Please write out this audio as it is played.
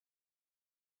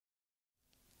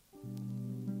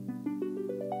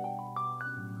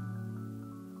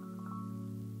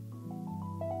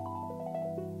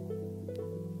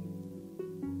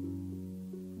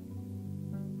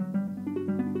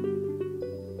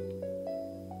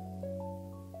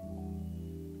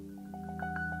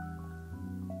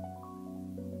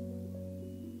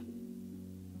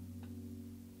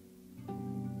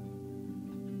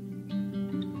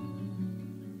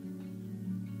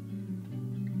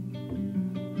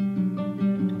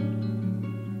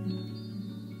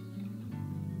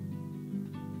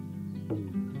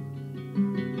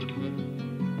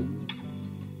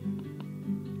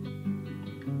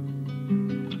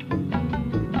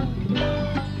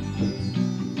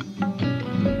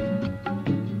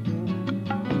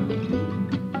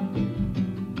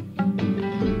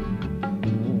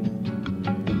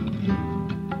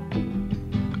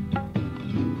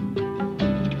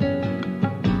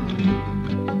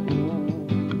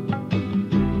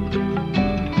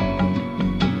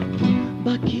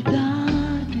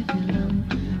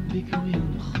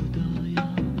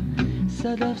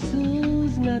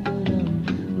افسوس ندارم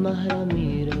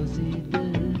محرمی روزی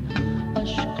دل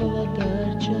عشقا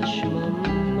در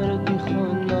چشمم ردی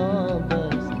خوناب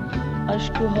است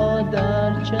عشقها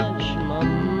در چشمم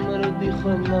ردی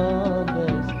خوناب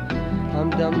است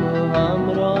همدم و هم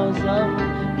رازم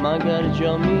مگر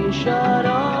جامی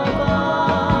شراب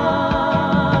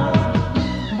است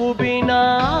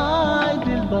ببینای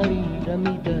دلبری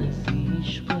رمید از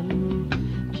عشقم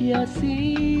که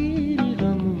اسیری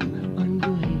غم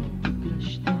اندوهی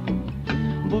گشتم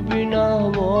ببینا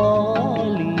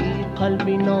والی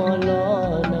قلبی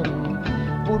نالانم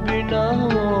ببینا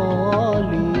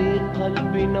والی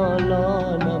قلبی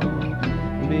نالانم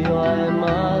بیای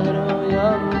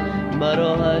مهرویم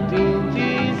براحت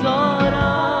انتظارم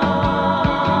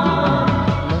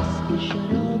مست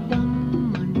شرابم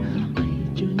من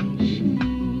ای جان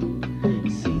شیرین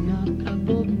سینه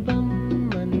کبابم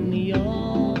من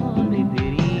یار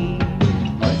دری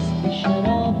مست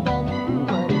شرابم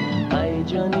من ای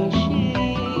جان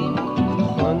شیرین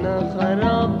خانه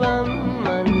خرابم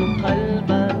من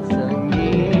قلبت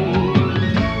سنگین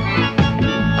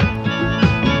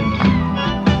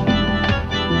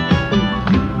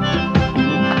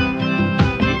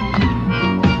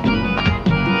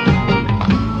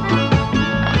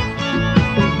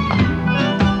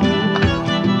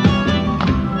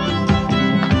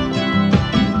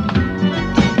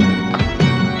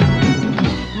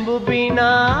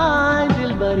ببینای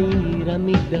دلبری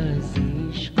رمید از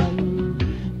عشقم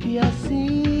که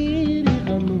اسیر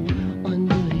غم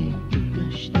اندوهی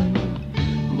گشتم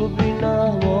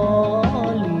ببینا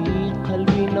والی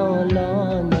قلبی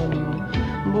نالانم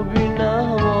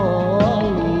ببینا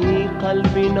والی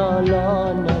قلبی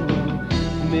نالانم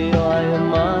بیای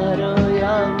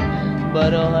مهرویم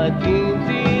براحت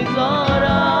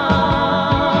انتظارم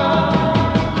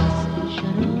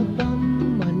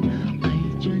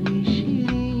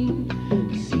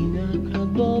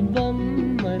بابم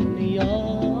من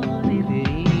یار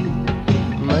دری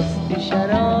مست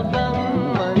شرابم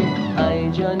من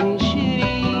ای جان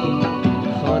شیرین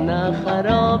خانه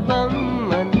خرابم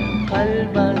من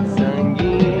قلبت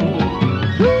سنگین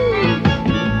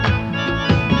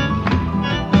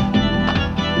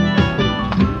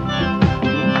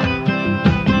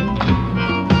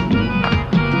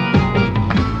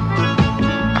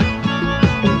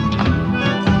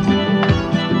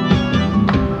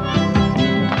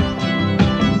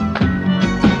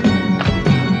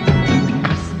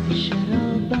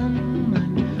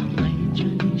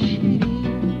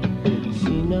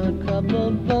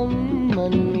کبابم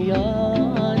من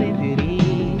یار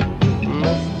دری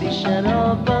مست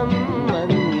شرابم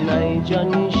من ای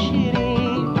جان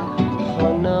شیرین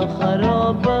خانه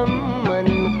خرابم من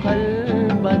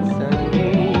قلبت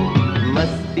سنگین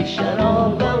مست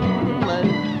شرابم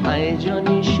من ای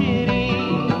جان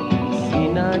شیرین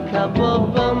سینه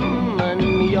کبابم من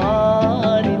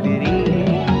یار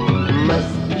دری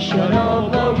مست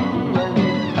شرابم من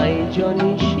ای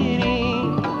جان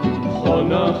شیرین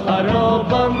خانه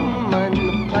خرابم من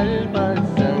قلبت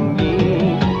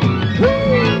سنگین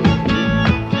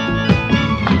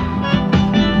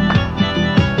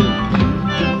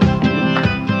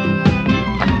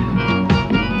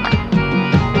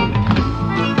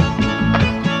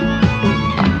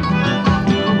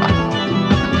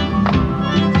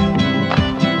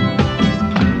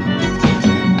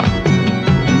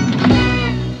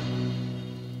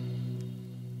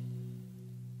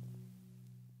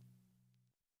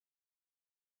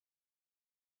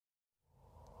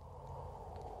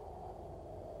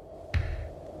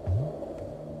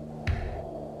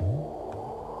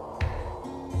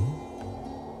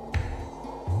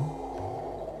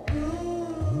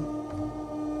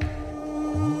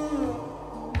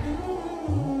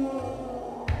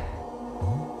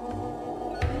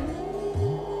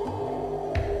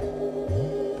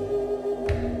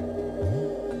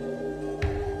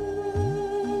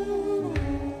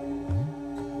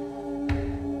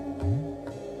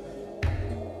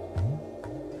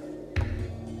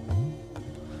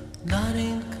در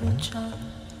این کوچه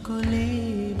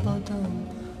گلی بادام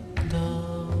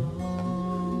دارم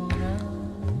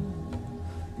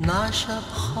نه شب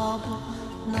خواب و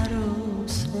نه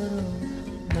روز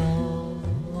دارم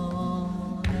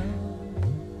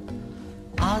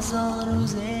از آن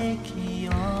روزه که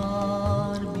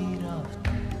یار بیرفت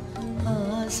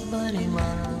از بر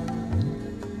من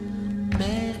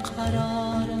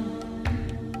بیقرارم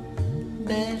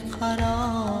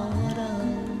بیقرارم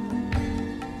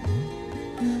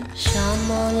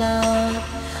شمالم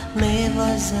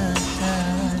میوزد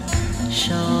در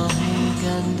شاهی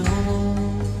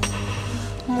گندم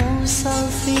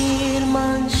مسافر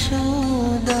من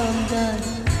شدم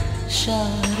در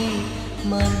شهری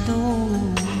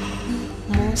مردم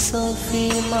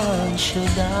مسافر من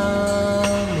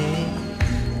شدم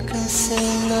کسی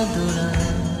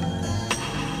ندارم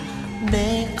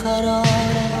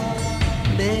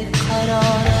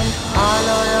بیقرارم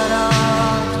حالا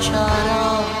یارم چرا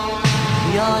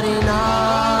یاری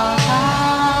نکردی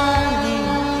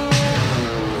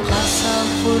قسم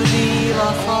خوردی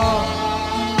وفا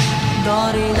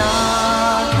داری نکردی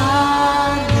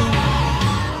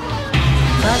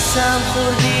قسم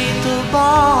خوردی تو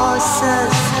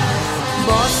باسد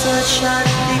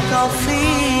شدی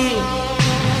کافی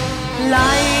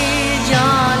لای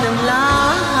جانم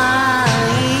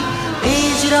لای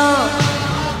اجرا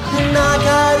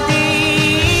نکردی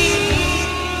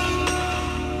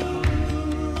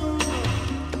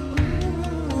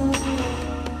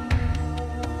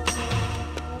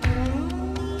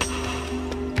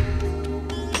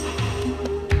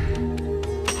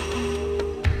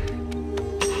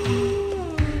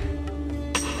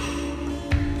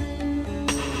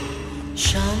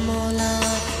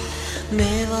شمالت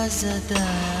میوزد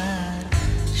در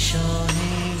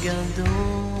شاهی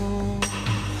گندم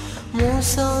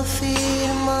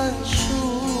مسافر من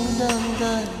شدم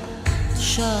در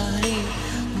شهری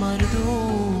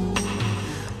مردم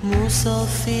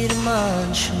مسافر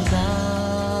من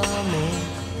شدم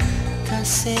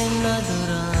کسی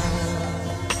ندارم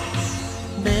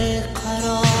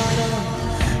بیقرارم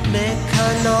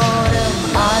بیکنارم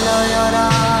علا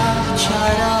یارم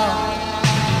چرا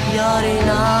یاری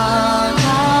نکردی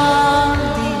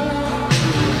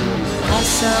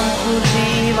قسم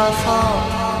خوردی وفا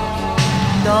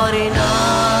داری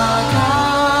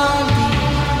نکردی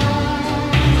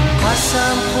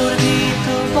قسم خوردی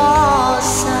تو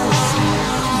باسد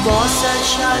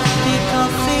شدی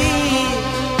کافی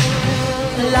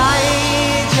لای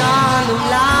جانم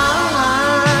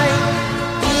لای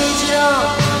اجرا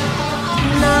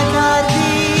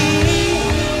نکردی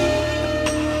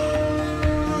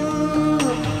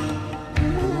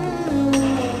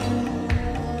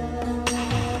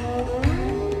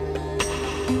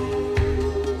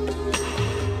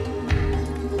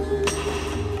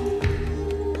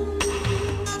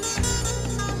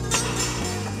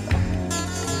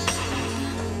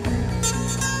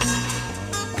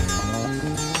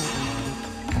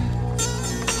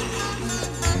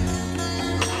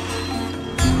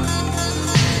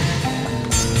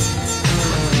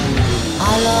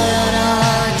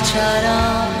چرا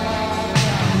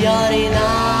یاری نکردی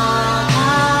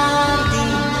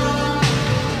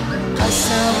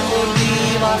قسم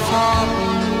خوردی وفا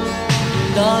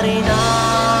داری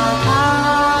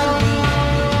نکردی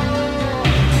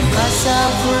قسم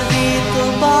خوردی تو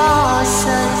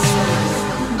باسد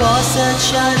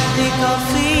شدی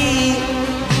کافی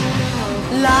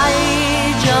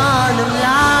لای جانم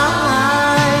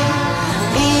لای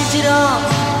اجرا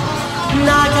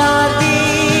نکردی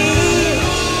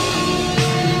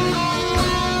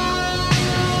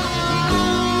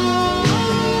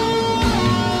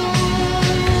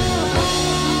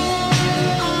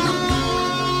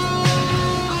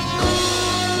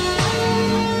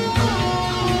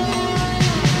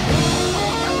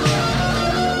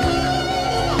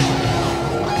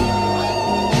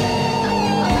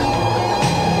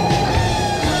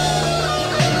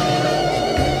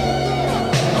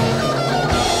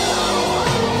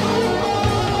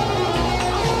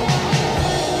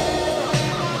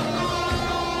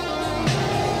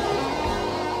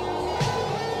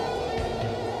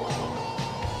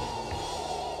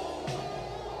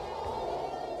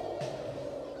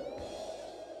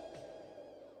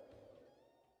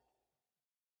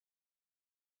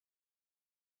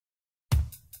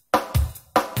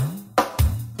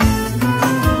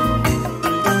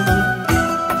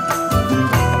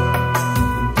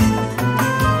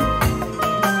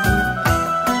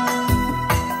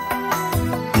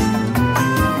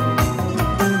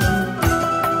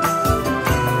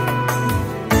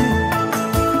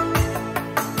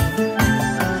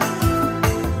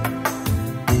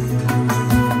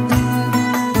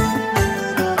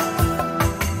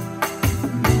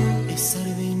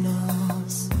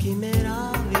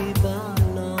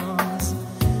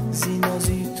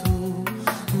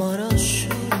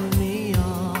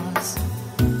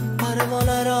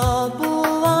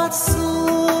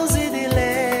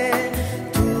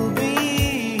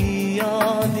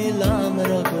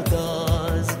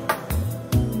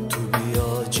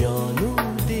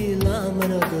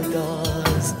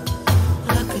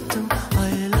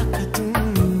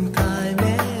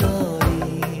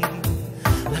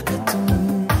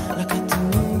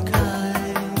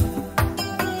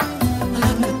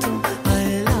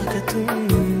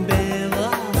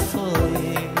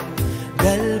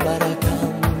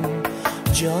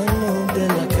و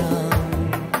دلکم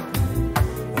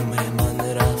عمر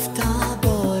من رفته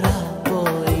با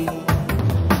رهباری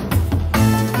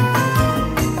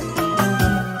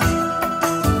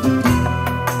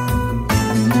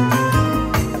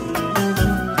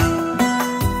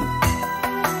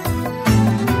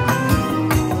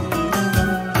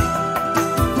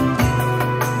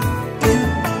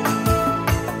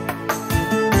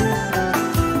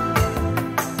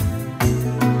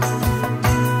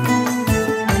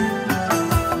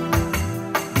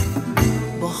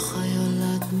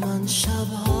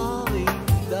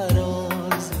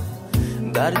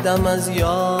دردم از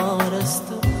یار است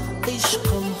و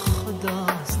عشقم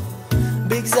خداست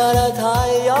بگذرد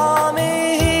ایام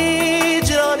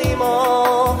هجرانی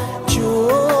ما جو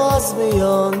از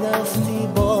میان رفتی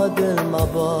با دل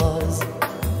مباز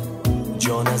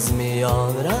جان از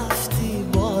میان رفتی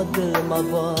با دل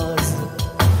مباز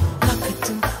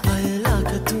لکتم ای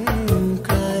لکتم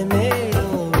کای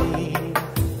میروی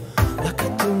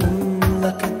لکتم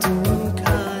لکتم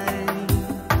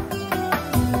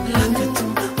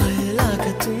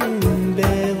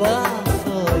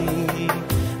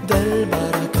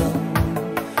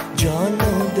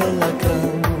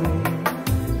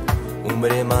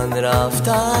عمر من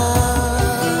رفته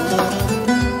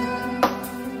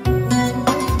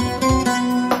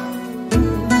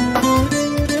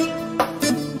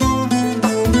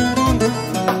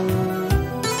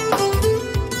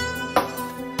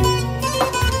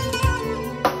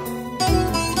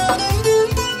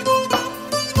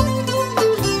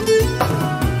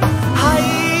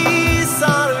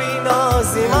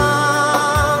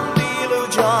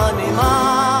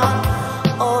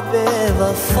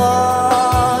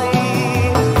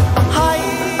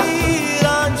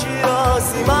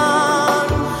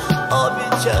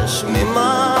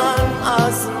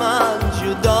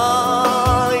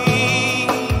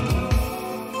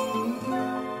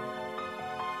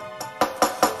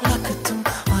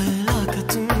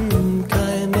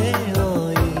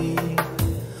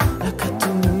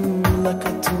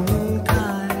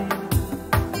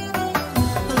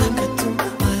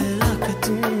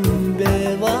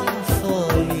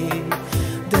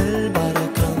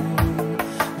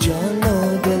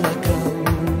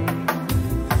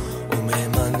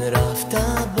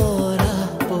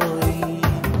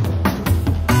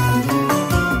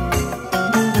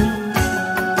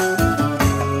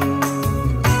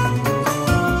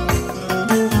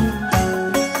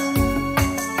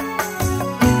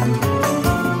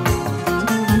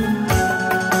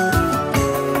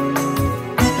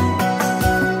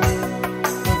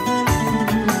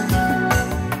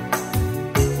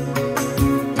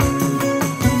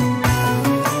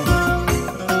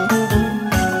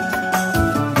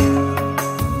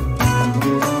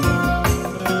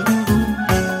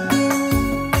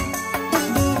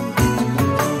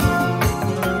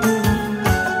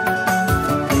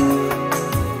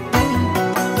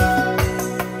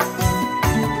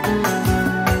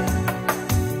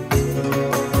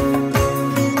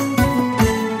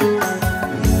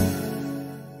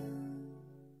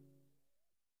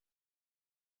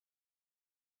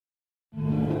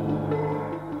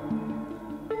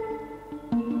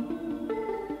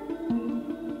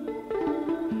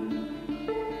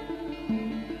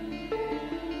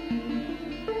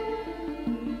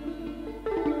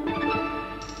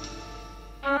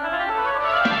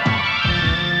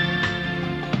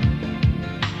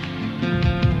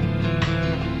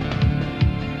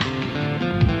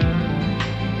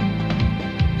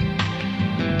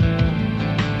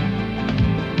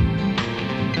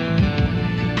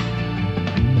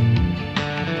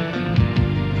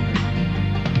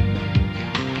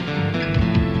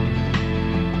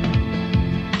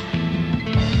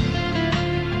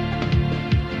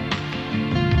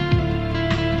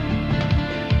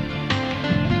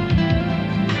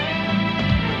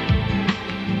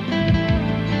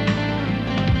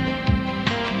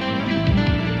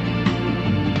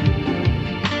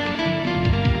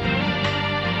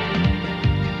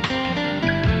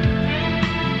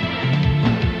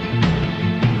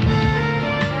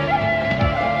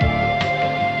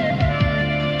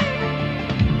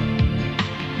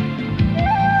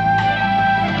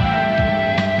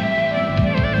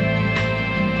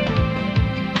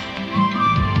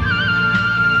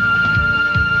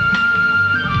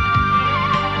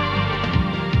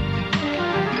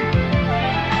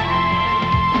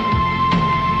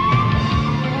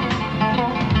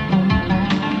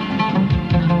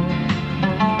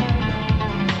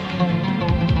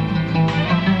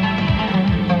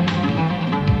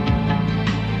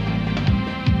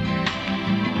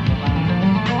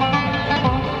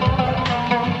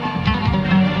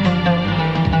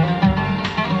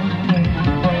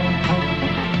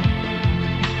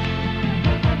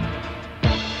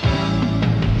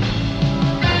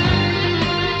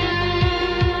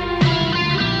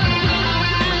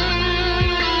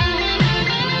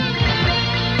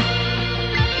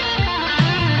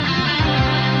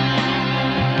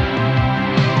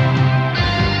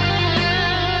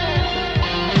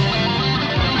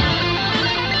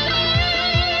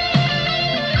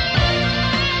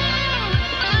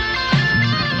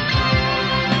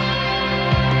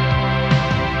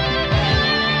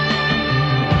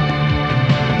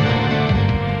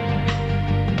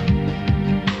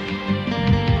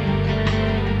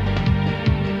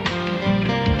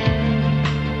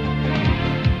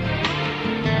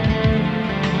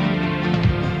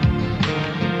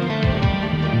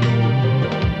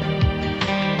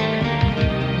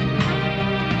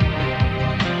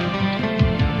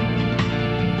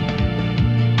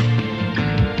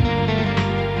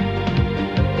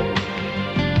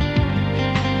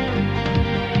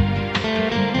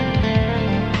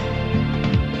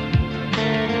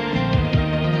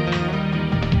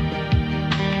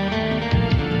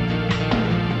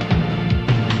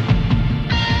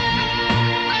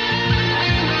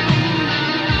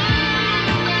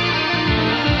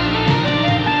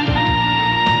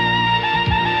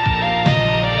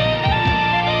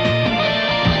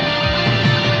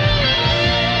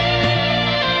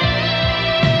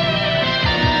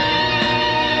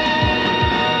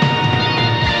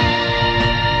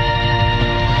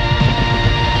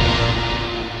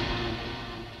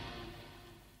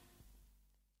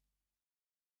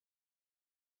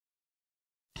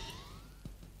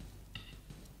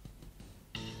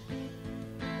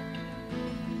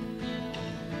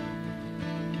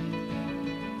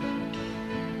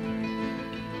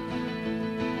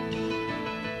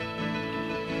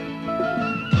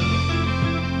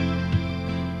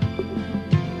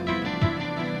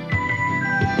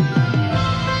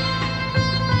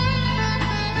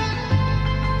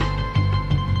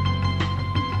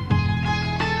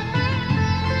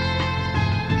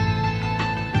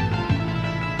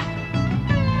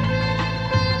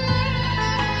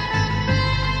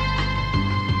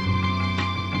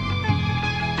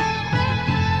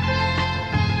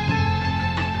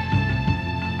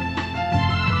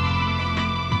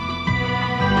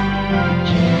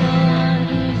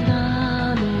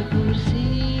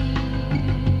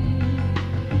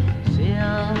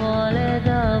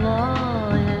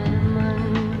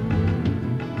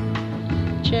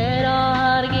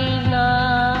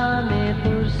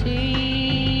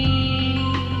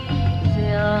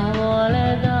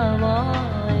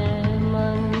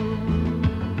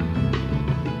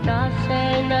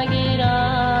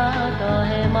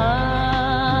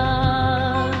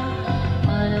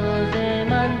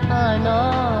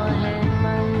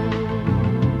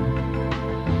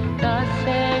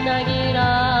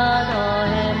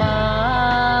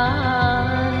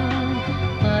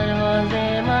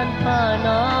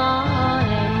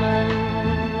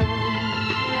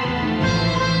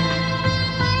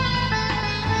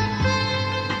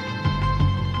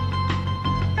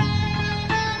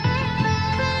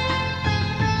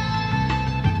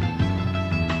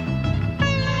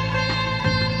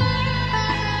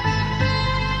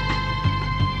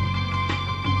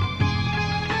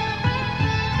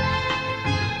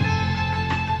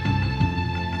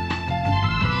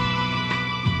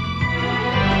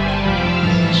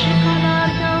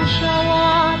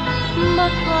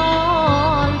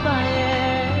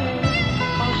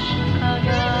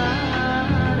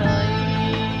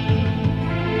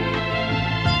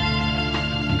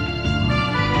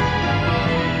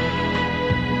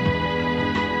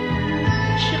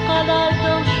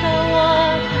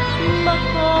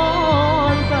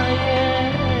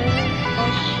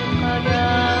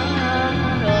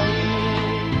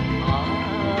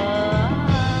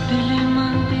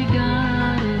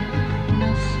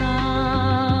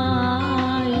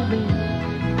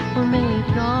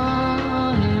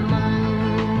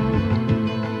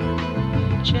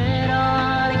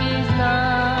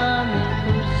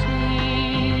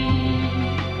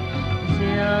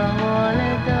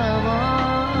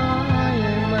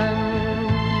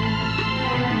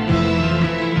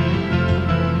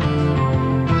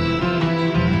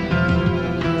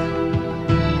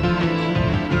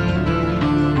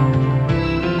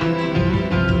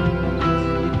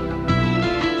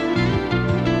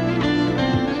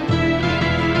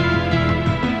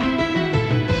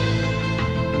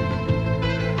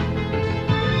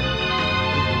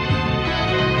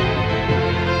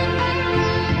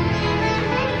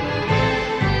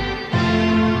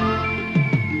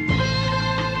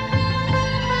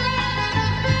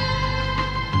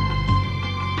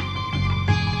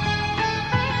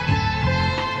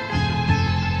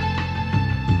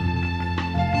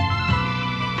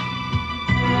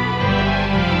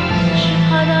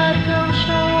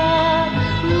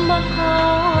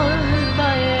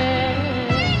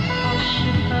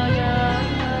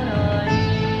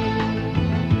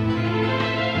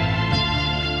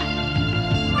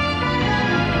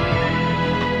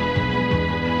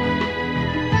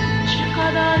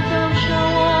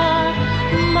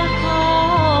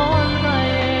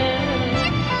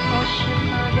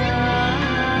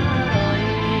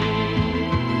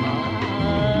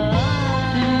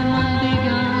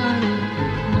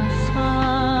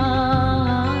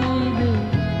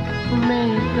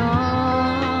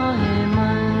خدای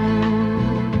من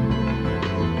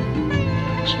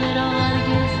چرا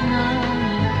هرگز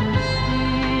نمی‌پرسی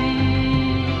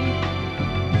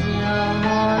زیاد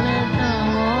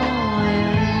دوای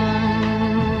من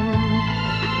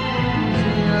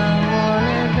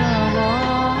زیاد دوای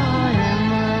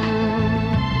من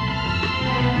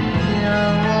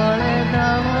زیاد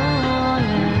دوای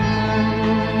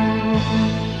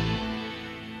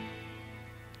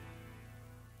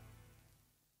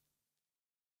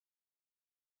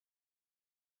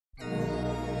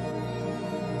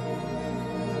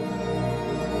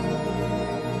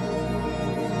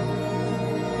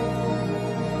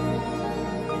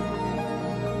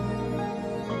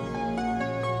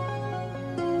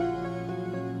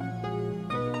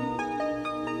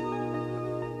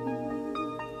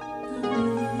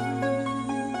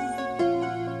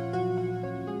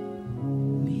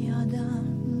بیادم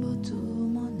با تو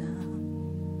مانم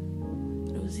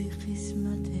روزی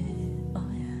قسمت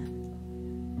آید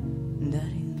در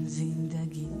این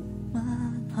زندگی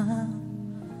من هم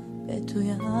به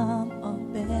تویم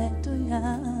به تویم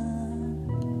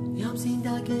یم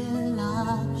زندگی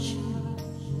لبشی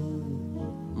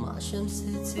ما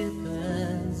شمسی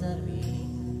بزربی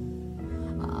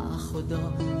خدا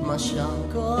ما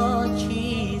شنگا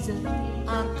چیزه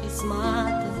هر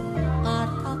قسمت هر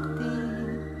تقدیر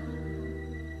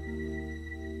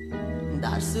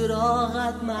در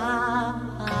سراغت من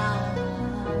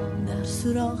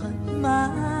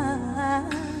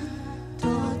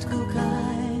داد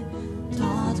کوکای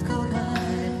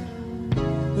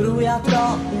رویت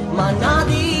را من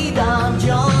ندیدم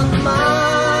جان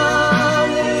من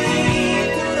روی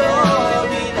تو را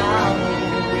دیدم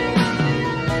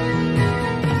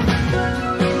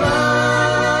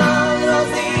من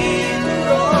رازی تو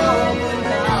را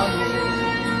بودم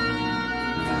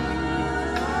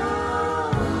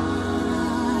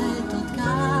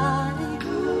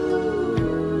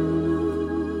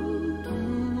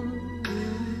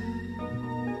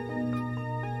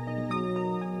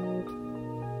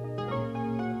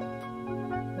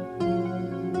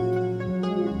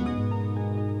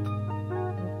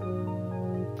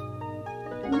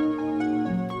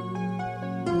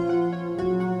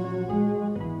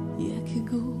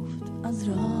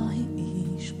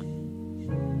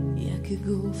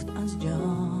گفت از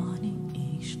جان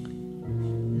عشق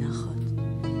نخواد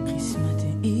قسمت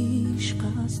عشق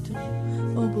از تو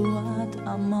عبوت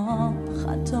اما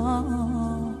خطا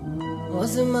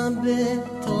باز من به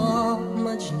تا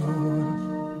مجنون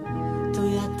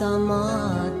توی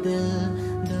تمام دل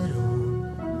درون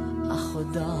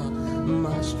خدا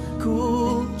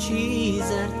مشکوک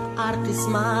چیزر هر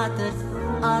قسمتر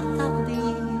هر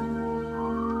تقدیر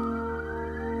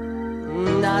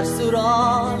در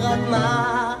سراغت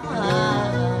من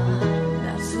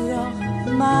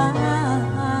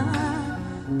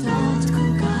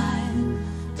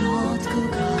داد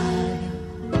کوکای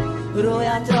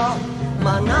رویت را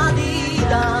من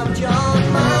ندیدم جان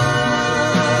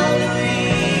من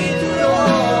روی تو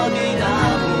را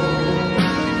دیدم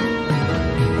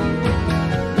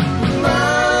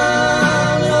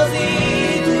من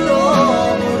رازی تو را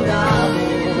بردم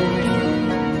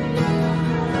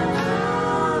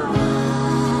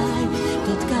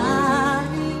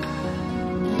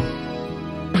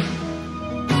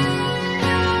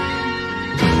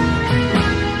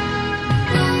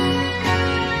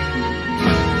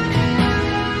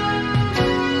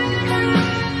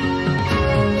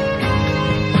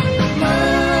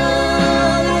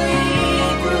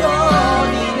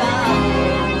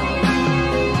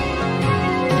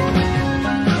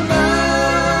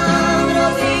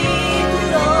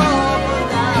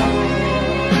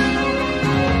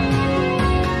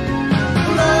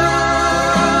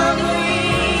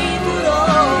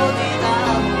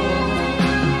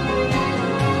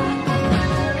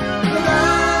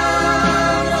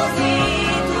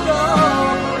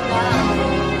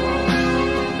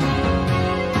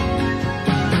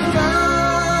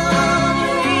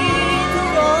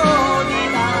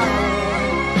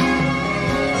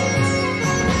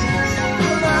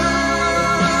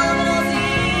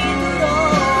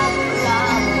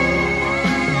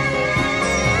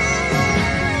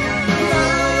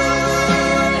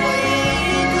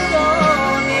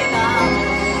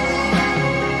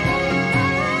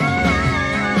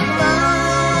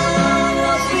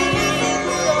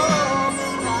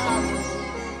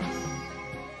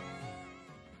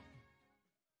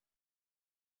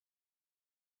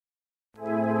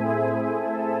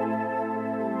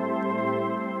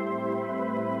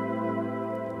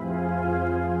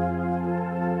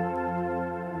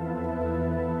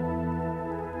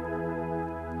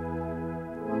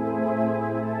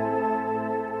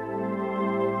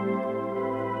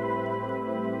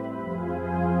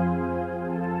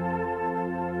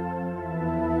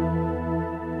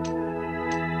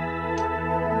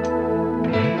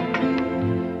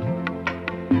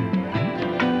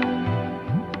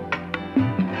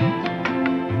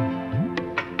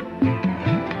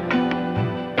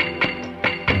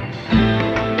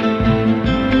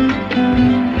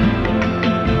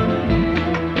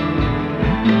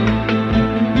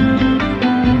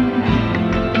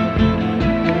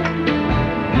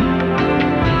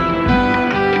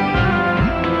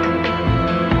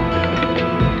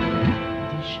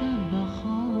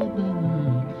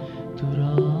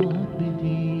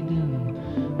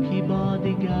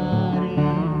دیگری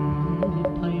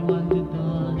پیوند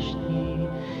داشتی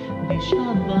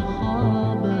دیشب و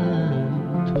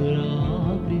خوابم تو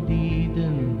را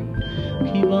بدیدم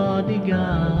کی با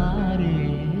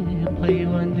دیگری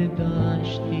پیوند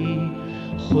داشتی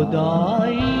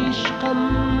خدای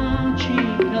عشقم چی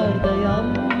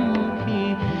کردیم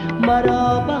که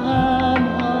مرا به هم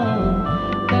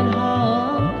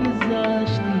تنها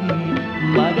گذاشتی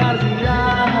مگر زیر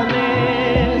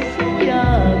همه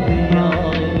سویم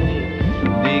بیایی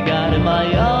دیگر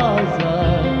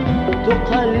میازم تو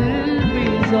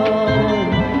قلبی زارم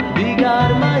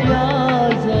دیگر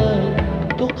میازم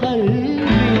تو قلبی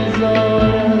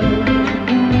زارم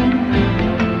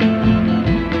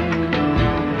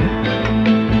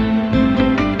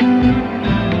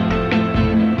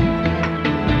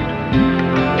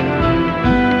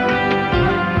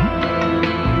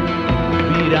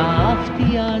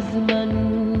رفتی از من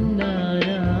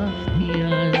نرفتی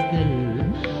از دل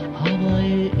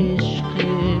هوای عشق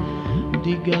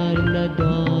دیگر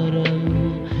ندارم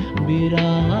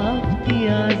برفتی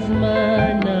از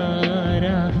من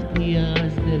نرفتی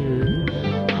از دل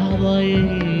هوای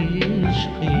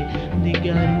عشق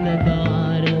دیگر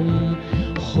ندارم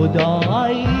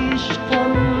خدای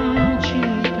عشقم چی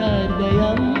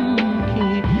کردیم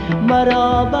که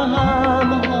مرا به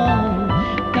هم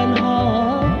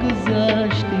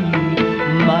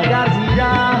مگر زیر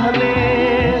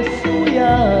همه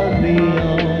سویم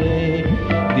بیایی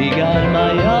دیگر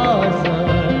میازم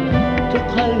تو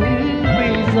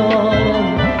قلبی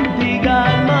زارم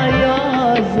دیگر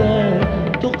میازم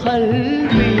تو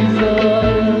قلبی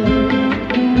زارم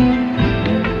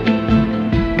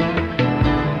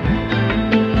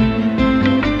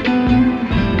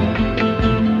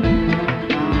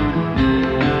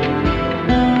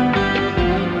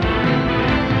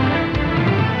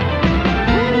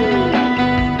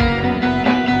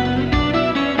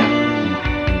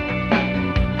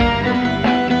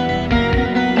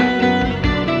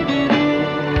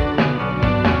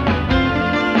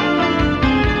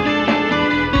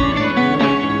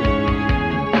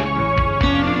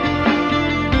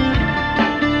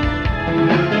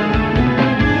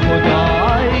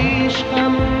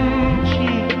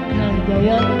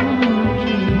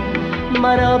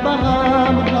مرا به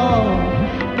هم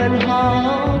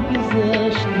تنها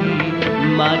گذاشتی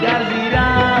مگر زیر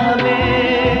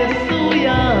همه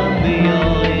سویم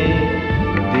بیایی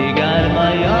دیگر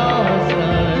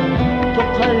میازم تو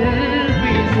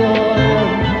قلبی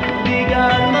زارم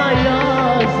دیگر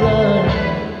میازم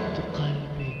تو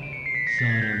قلبی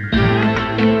زارم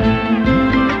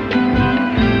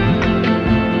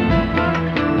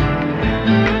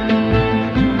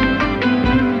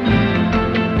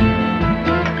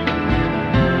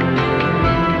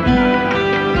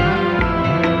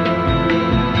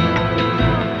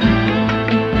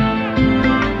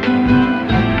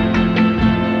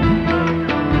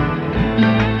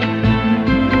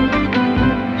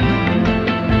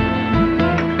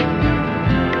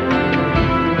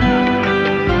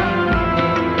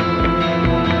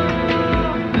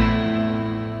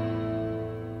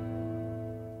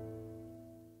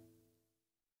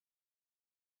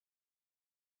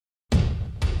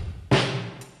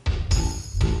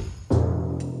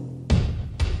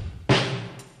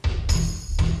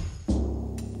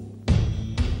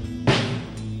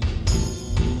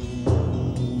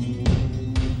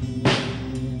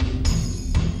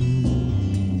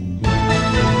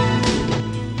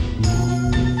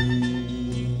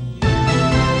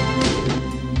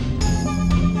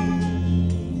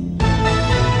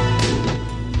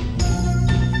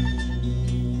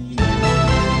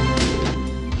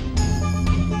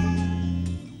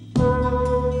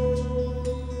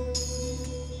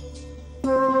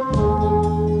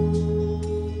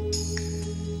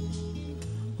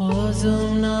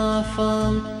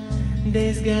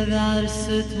دزگدرست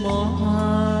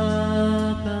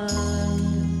محبت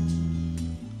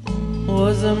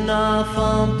وزم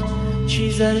نفهمت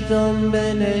چی زردم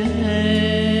به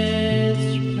نزد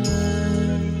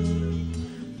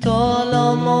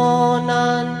تالا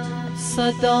مانن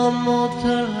صدا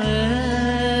متردد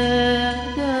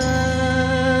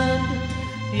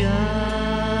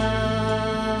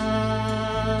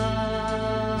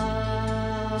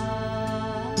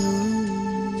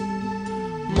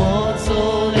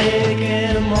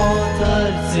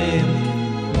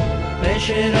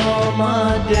بشر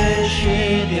آمده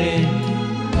شیده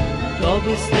تا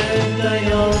بسته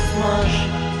یاسمش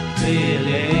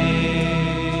بیلی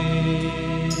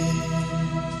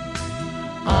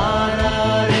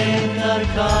آرارین در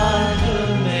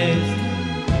کارمز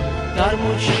در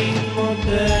موچین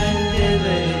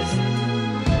مبندلست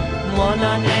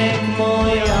مانن اک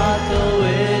مویت و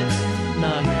ات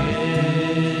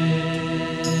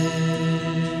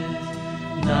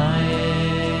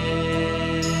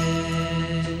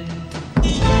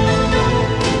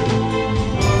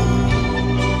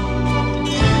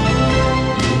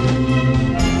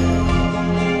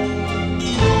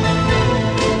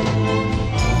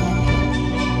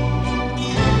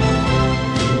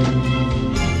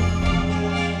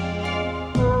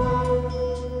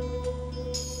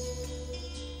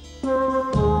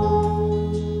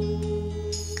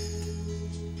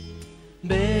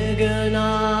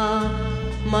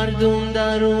مردم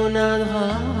درونت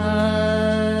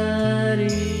غری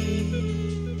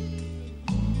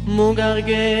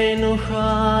مگرگه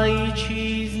نخواهی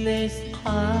چیز نیست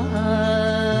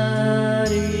قری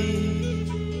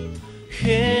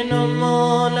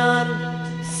خینمانن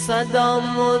صدا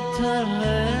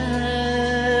متحدن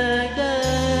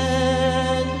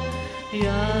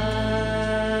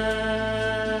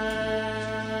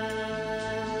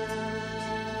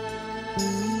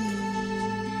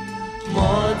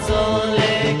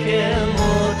مازاله که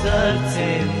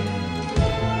مترسیم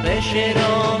بشیر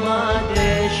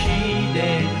آمده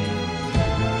شیده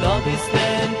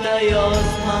تابستن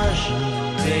تیازمش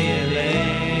بیله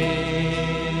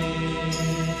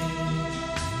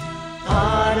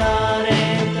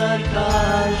آرارم در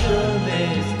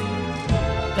کاشمیست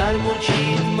در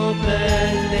موچید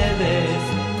مبله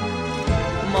بست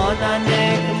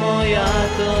مادنک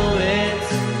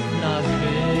مویاتویت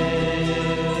نخیر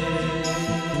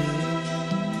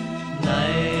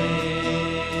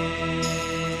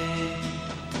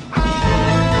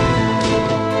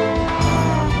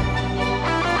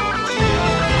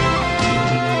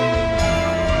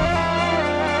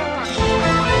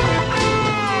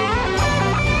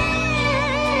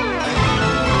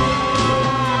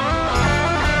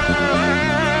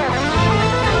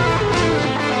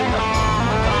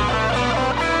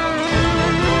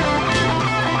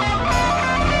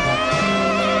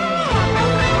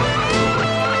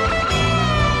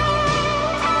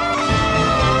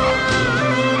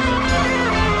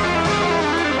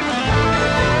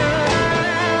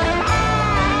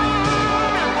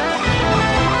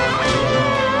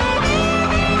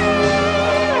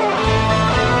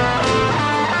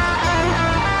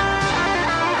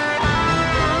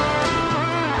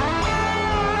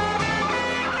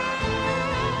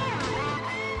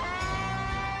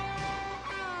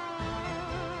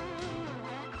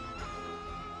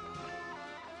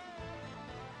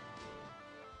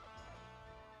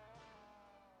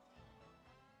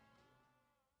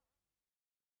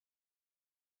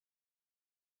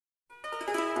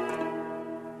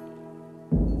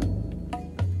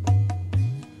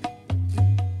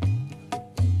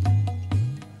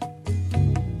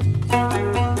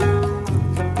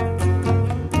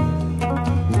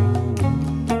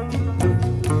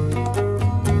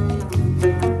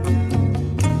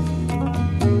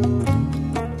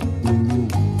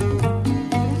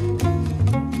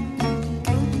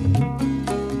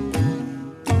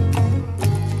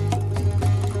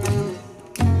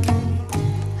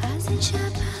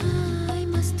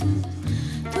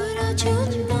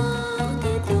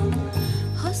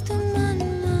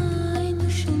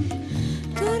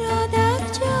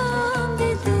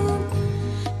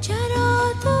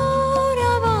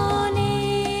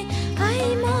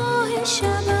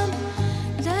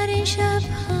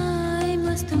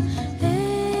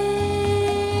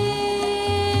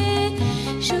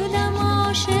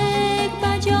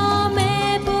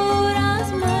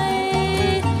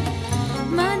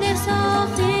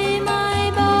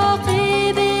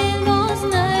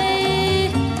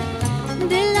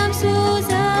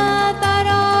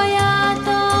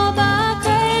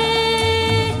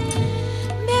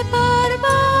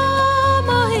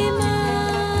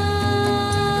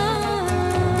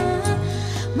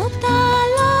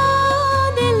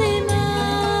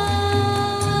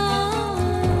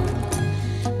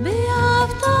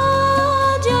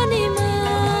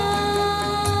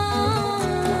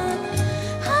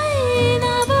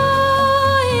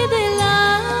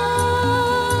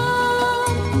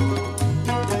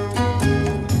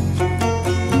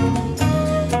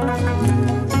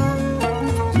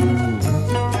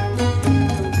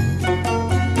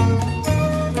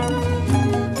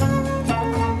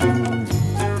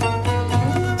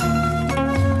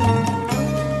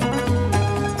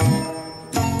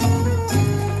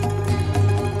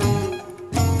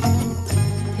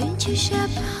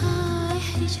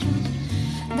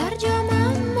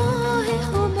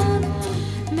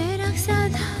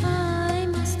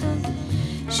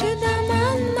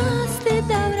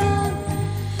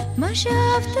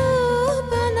شفت و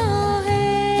پناه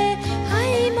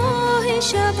های ماه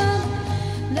شبم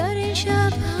در این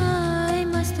شب‌های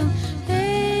مستم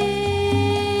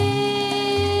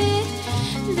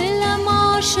دلم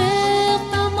عاشق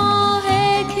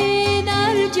تماهه که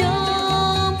در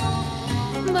جام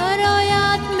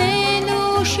برایت می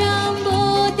نوشم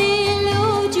با دل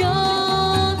و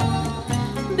جان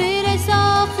بر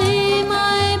ساقی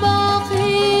می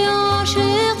باقی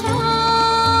عاشقم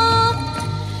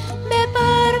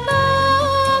بپروا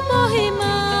ماهی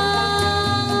من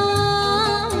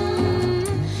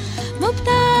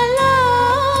مبتلا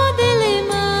دل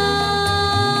من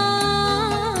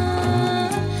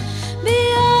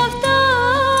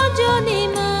بیافتاد جانی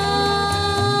من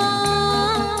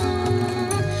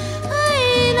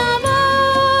ای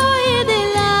نوای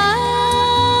دلم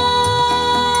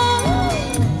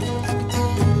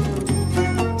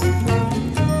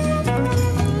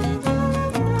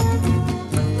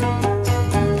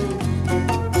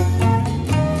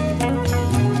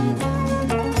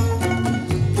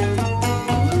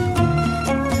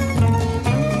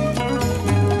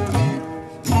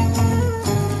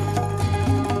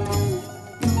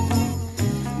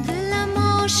دلم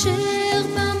عاشق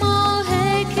به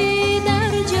ماهی که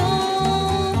در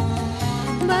جام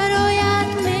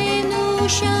برایت می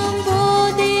نوشم با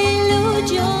دل و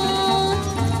جان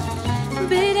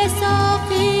بر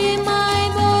ساقی می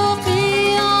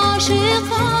باقی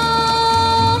عاشقم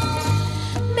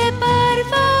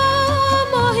بپروا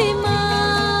ماهی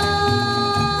من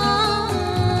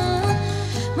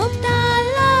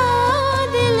مبتلا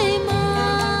دل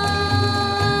من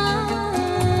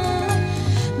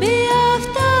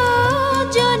بیافتاد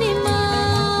جانی من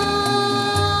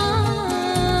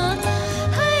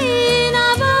ای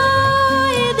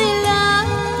نوای دلم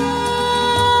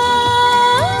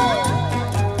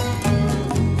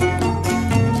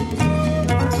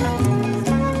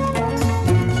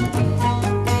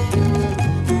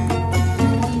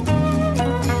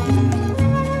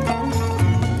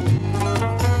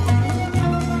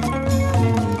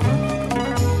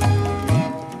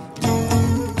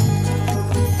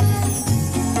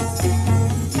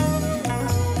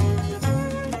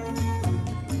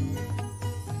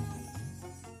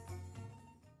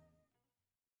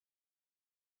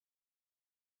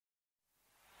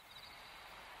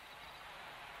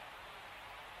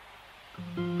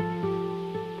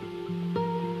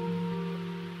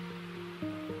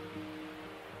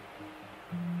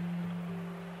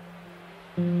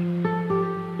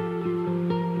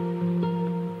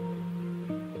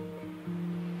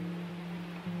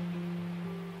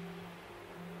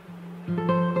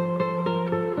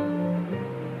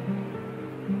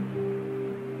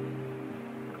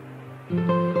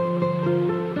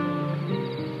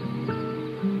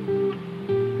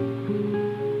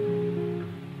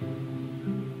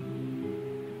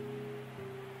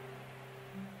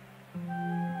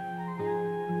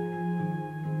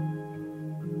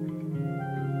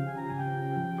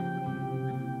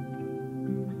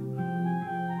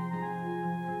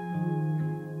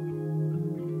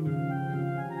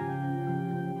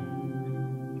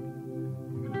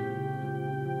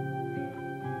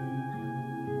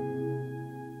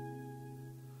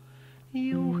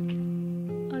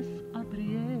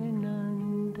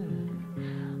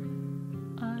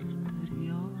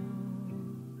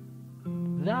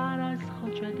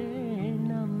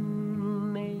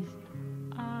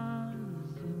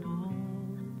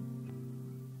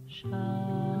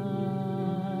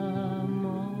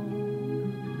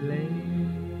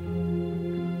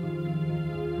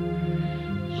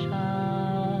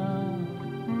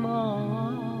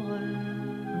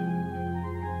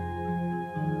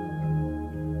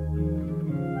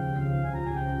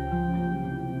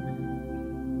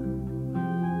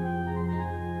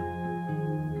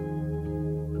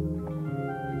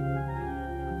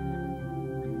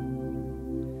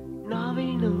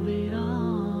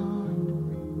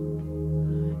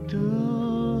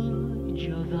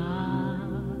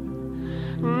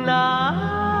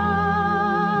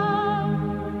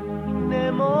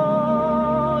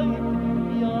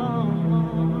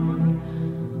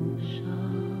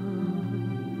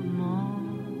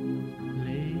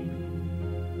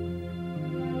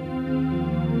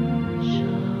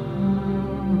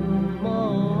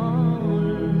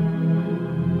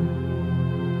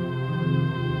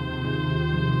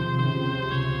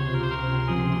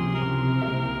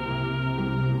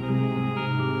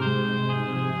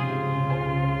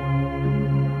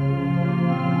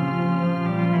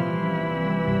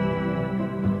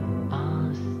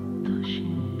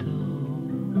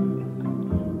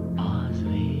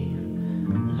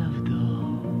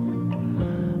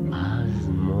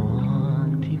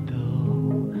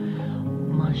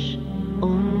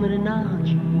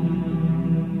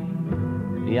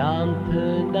ים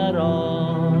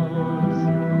פנדרוס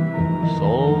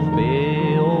סוף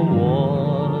באורז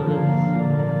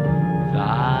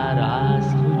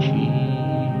וארס חודשי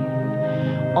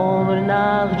עומר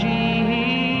נחג'י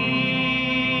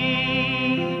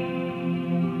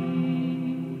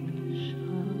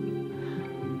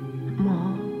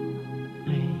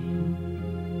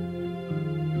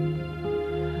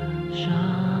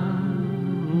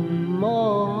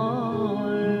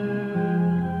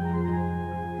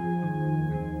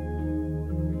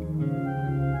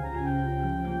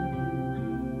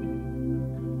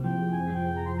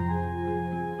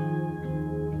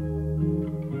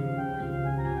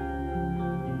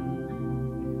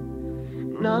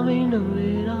Nami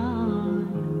nameran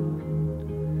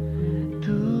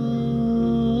tu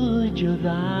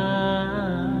juda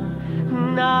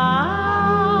na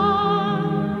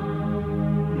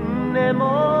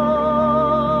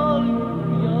nemol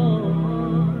yor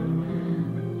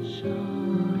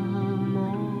shamole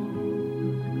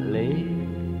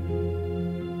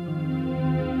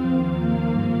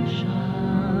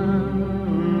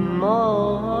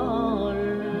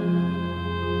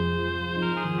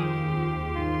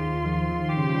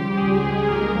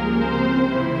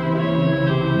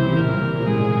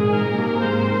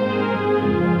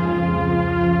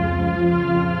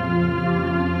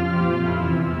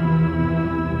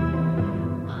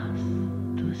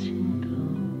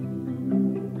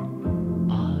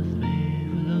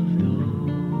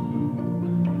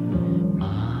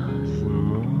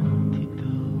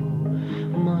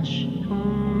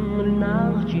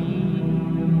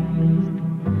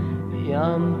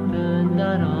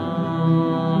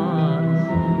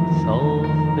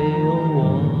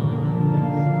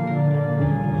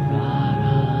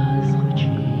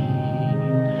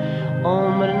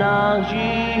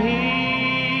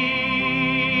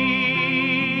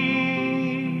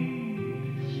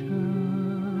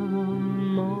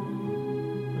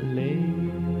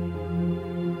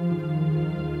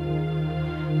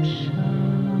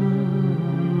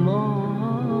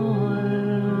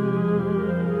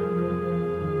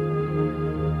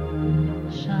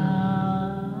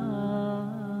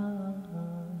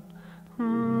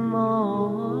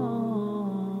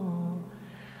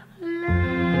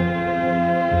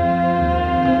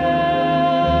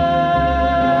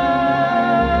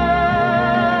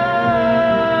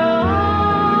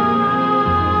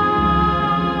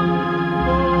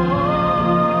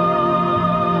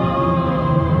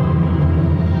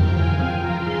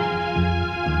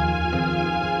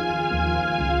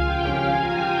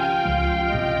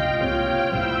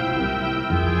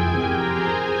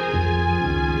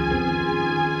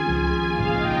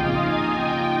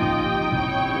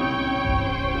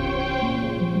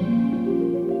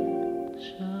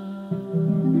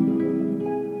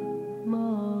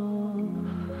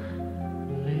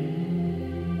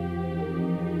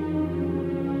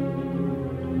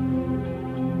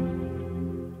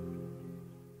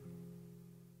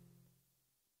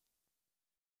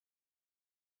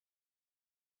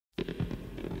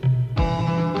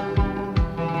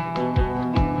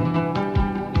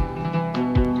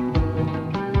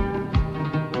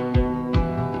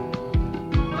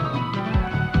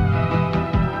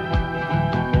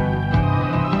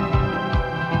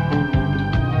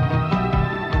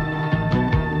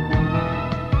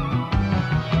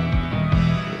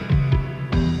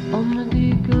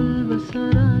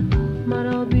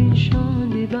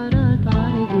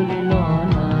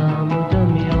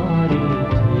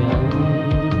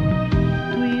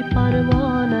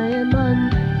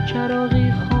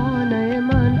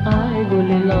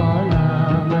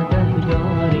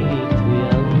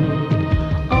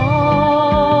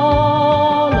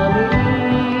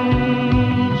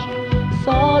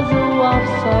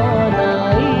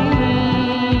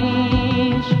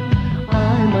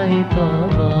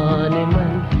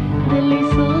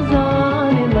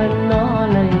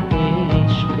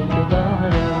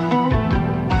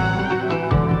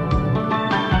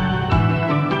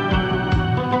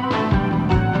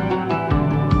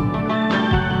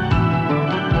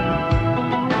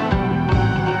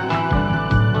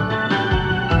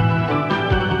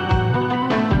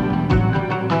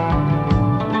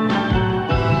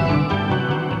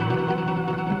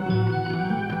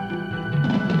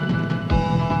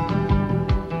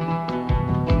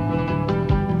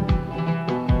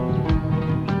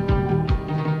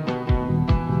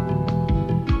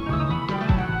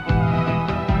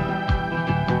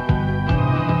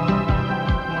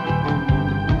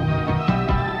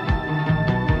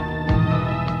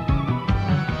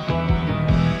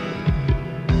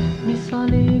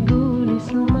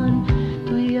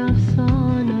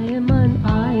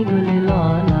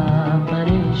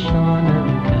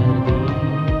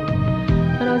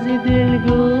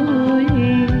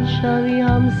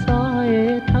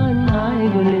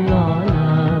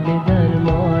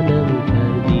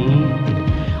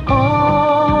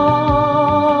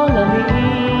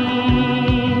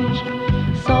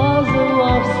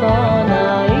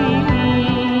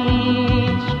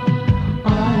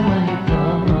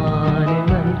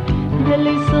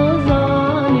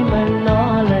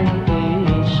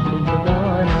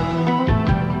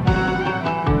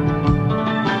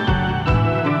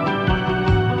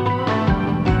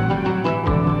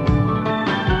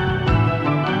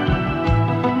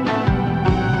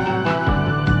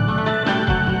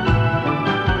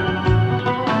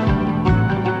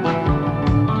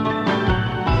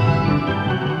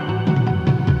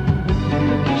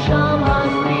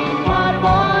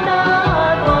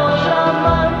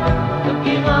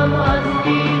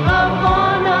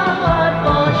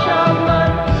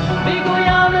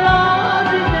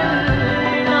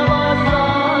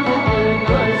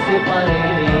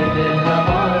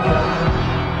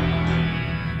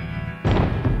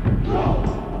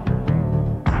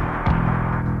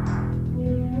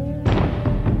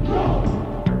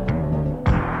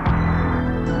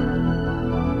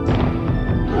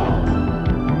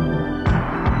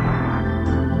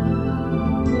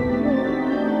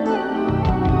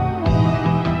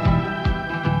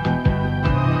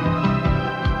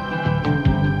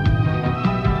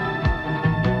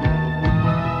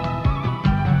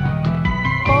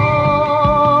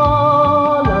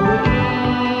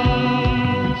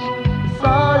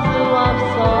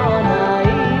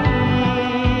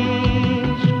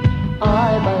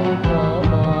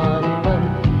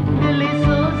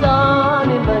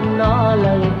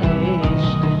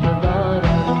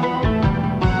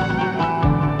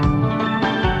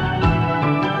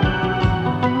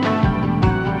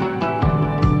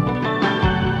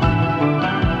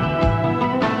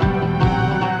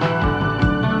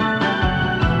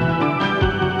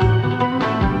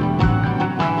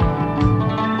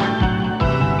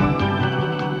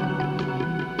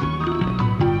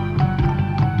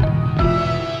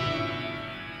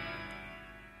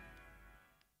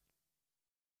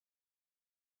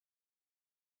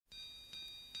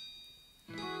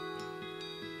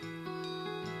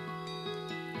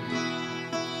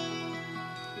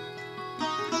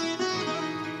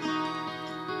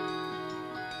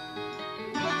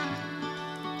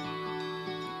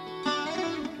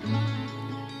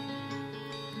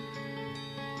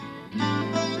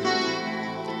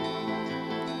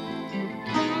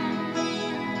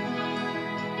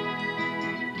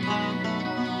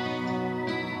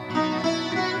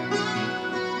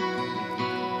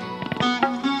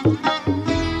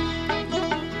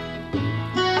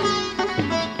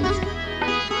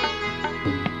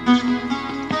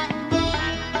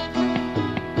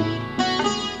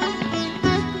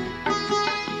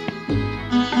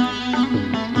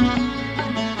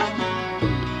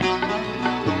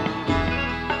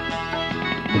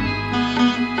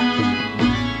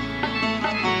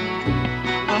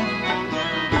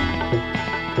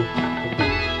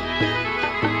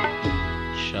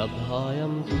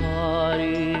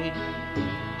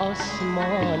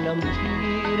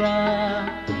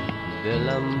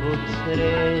دلم بود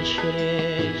رش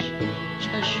رش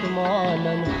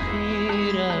چشمانم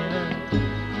خیرت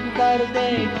درد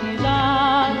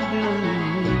تیزر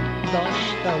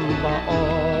داشتم با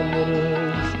آن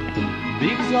روز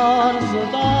بگذار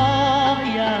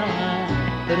زدایم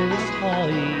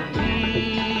روزهای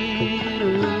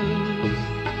دیروز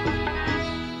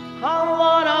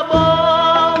همواره با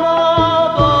ما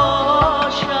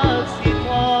باشد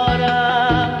ستاره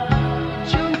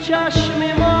چون چشم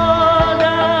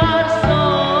مادر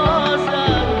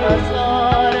سازد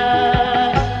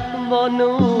نظاره با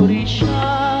نوری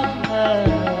شب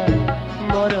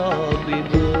ما را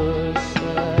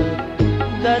ببوسد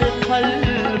در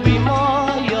قلبی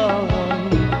مایان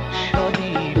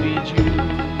شادی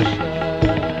بجوشد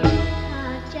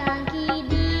هرچند که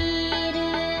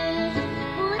دیروز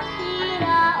بود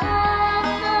خیره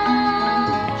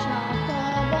افتاد شب تا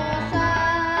با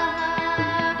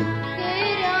سحر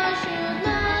گرا شد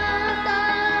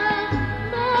مفتن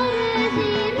با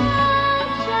روزی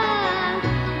رفشن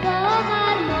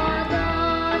باور ما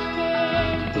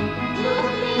داشتیم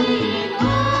تخمین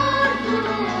آرزو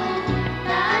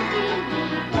در دل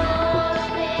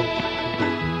بی‌کاشتیم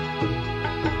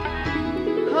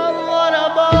همواره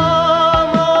با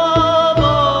ما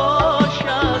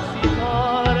باشد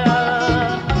ستاره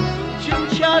چون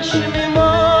چشم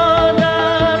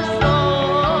مادر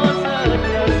سازد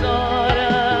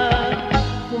نظاره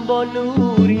با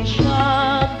نوری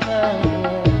شب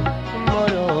ما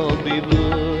را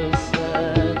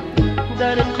ببوسد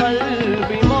در قلب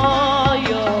ما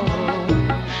یا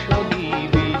شادی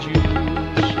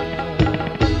بجوشد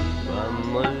و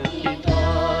ملک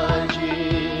تاجی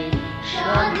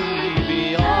شادی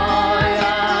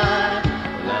بیاید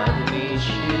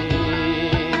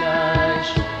نمیشینش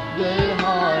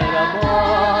دلهای را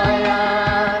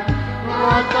باید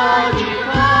ما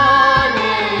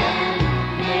تاجیکانیم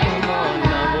مهمان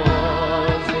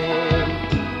نوازیم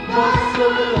با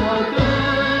صلح و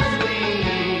دوستی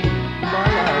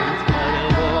بلند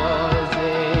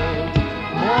پروازیم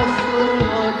با صلح و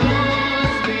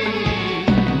دوستی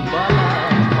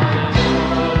بلند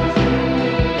پروازیم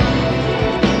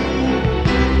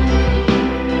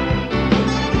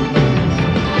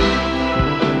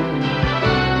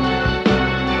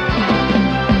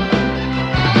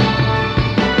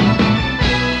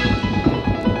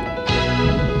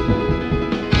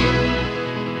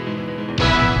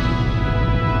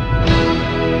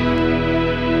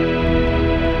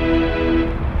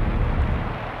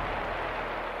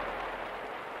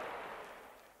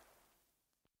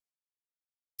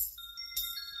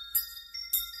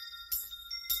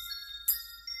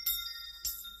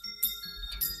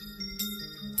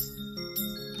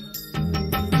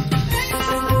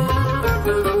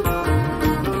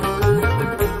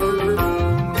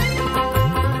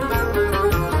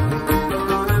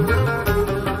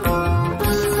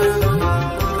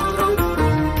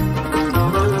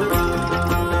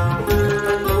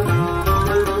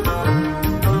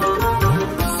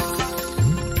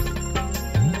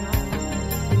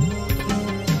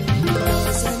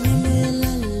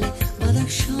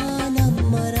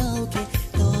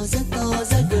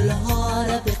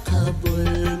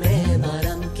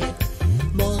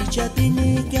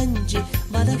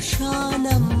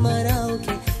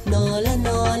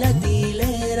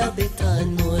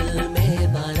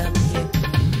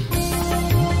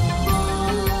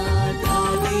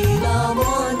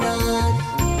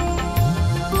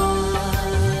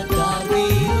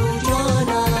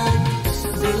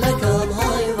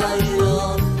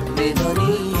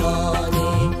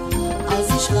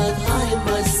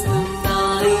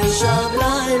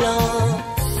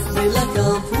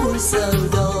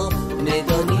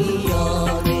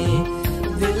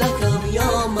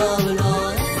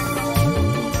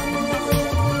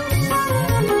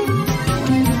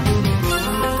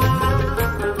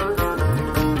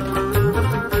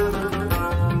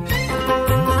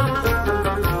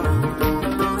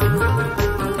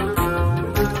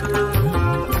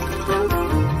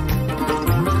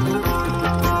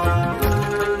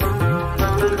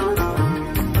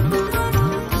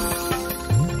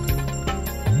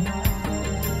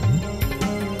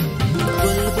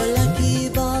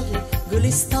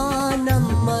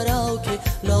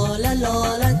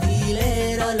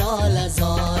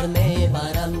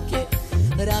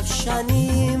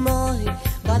رفشانی ماهی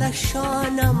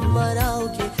برشانم مرا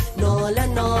که ناله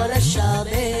ناله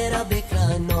شبه را به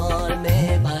کنار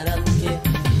میبرم که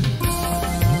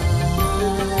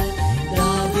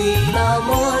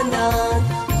دردیلمانند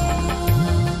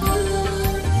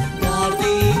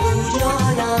دردی او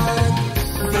جانند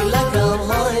دلکم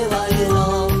های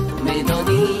ویران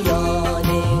میدانی یا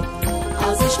نه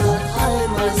از عشقت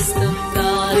مستم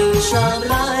در این شب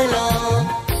لیلا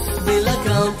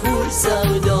دلکم پر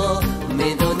سودا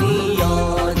میدونی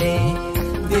یاده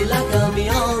دلکم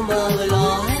یا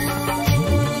مولا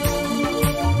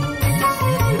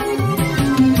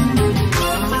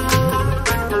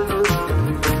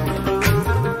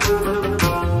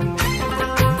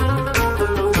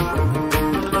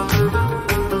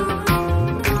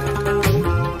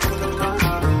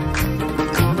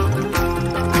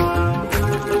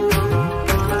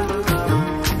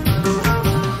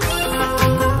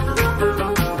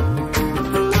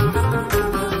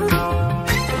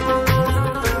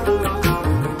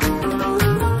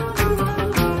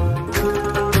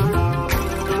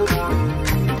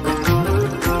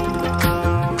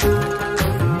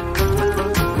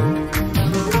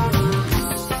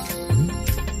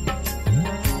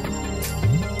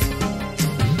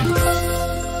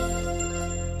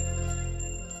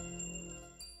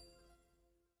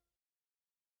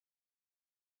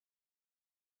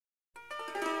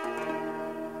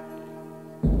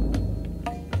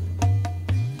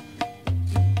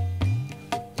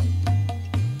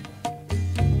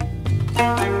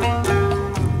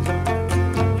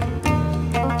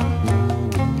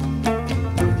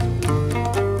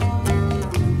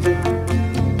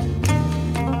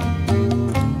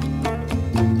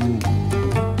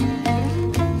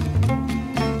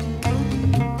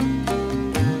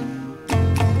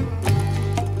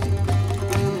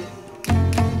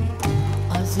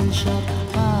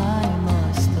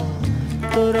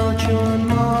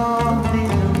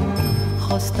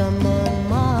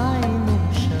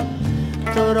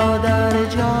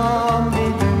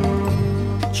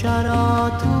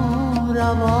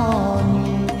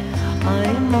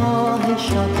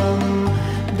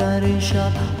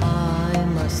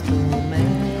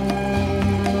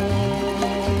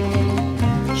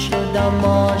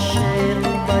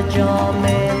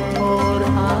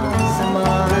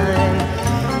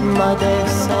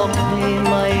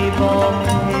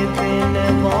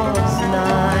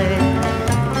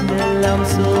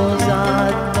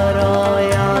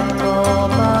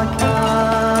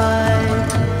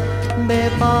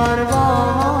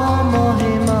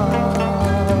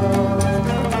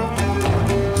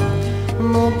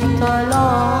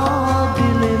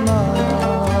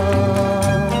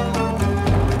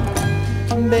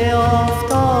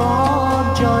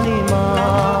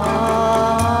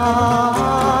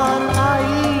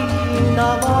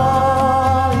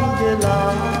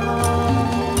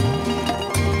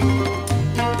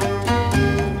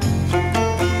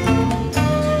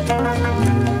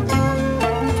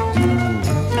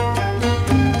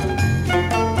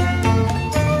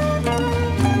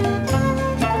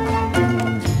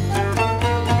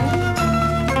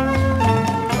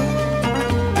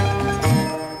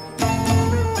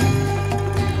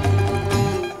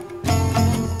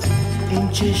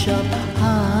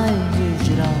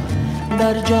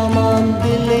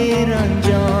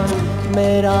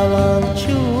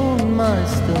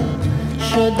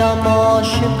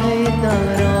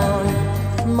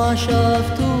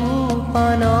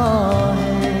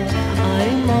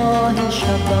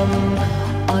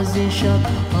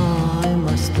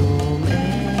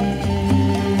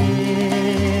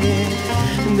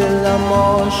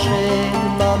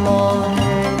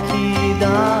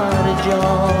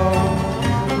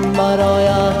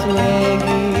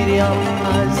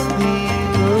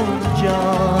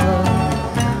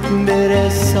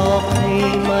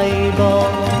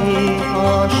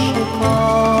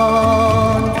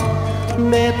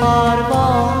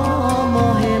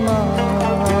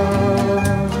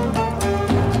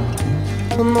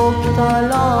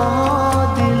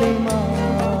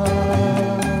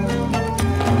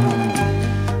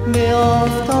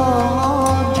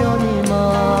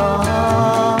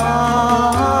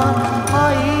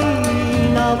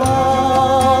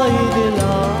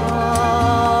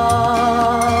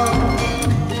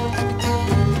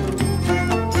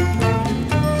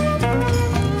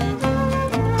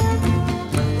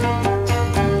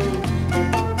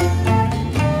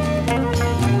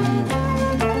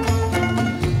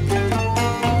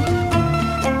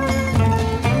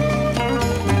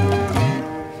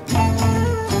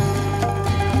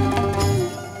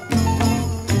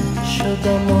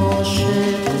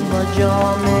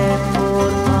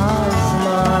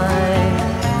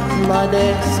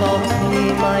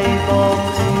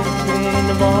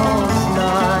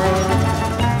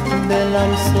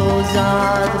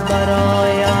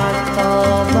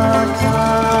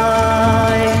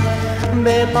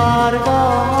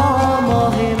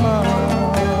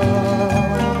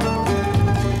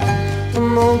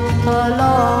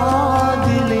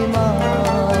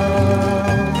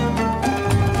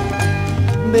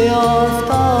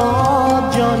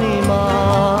آفتاب جانی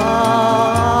من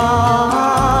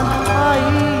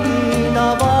ای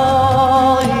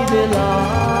نوای دلم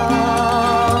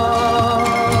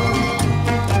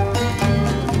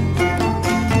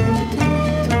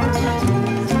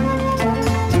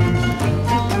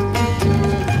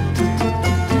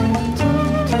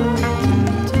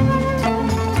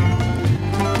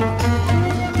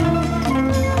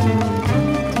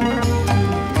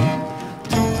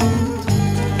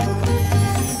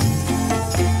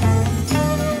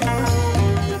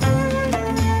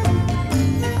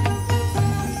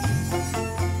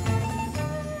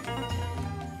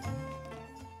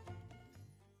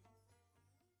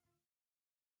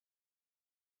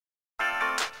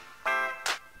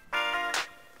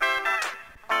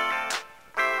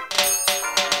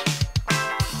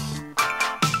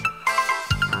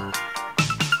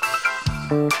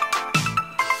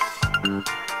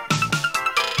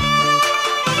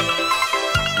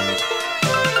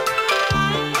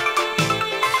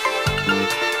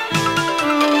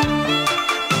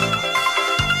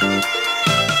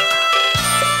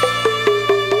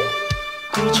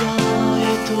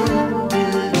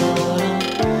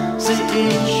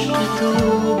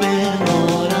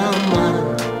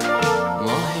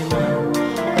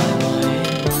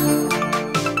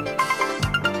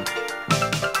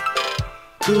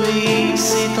توی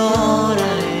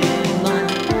ستاره من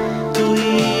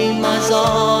توی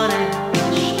مزار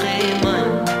عشق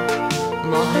من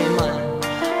ماه من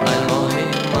ای ماه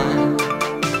من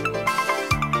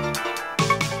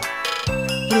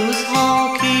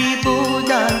روزها که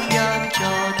بودن یک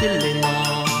جا دل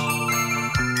ما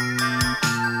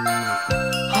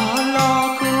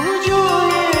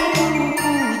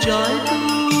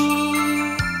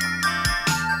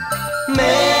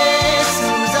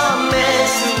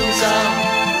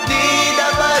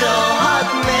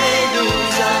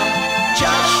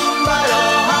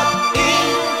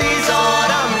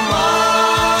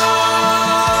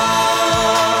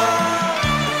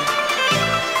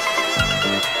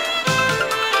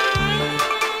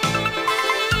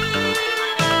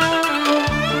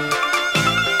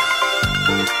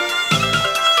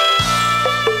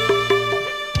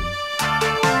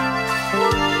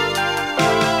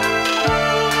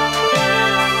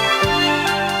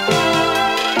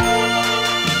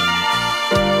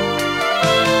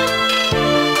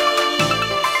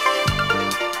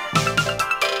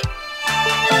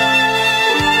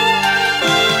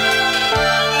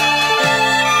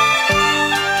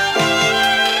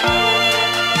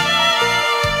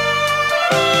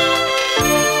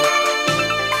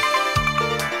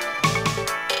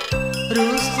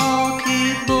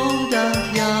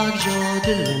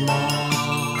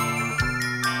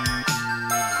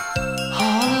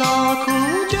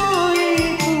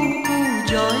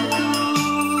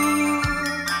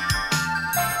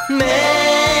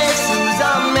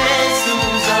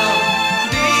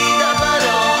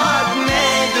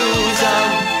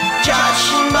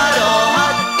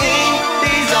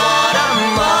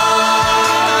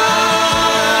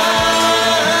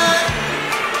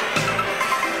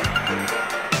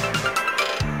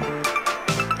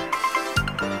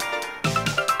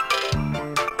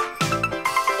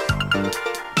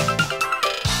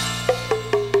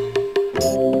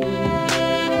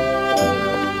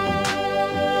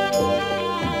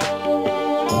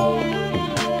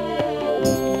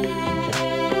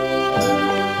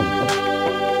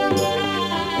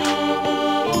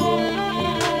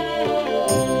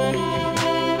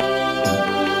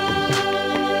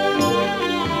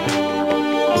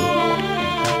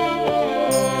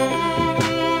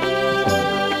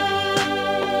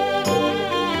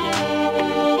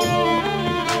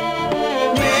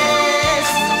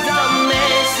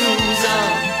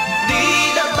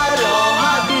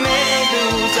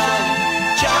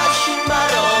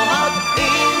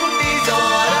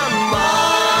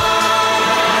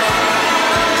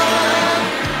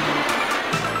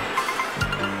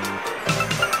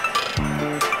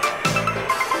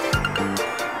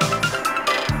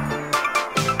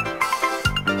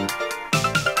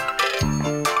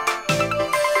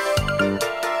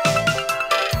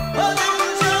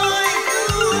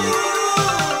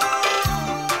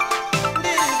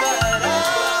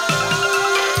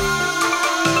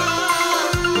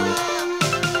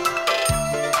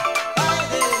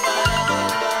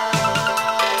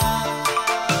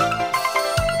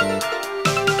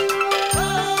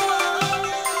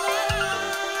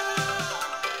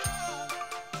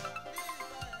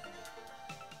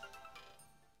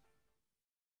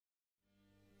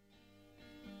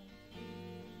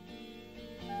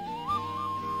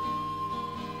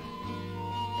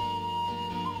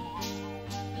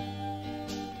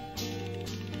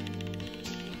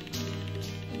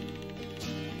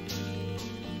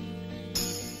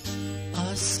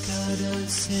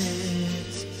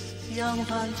sitz Yam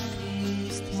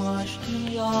Galtist Mash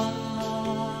Dunya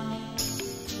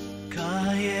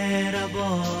Kayera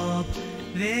Bob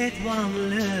Vet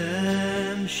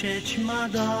Vamlem Shech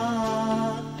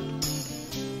Madad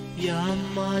Yam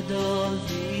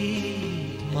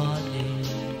Madavit Mali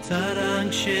Tarang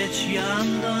Shech Yam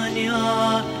Dunya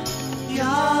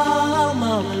Ya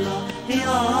Mawla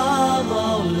Ya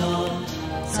Mawla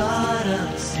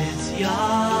Tarang Sitz Ya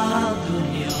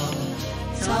Dunya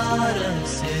Tarang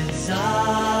Sitz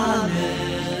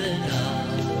Zamena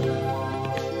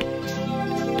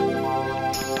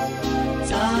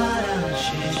Tarang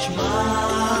Shishma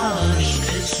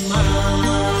Shishma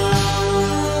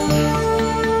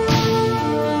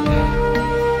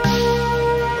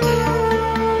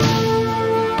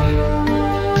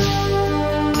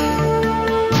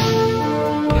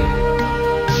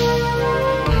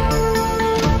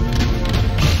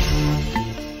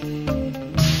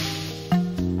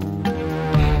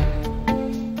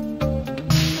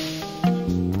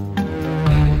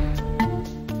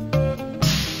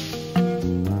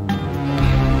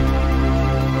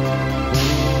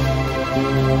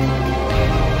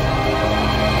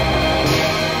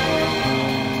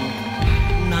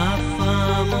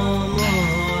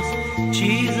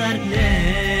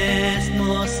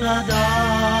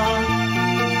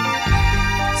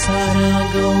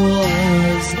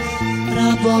Saragoz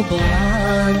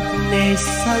Raboban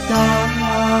Nesada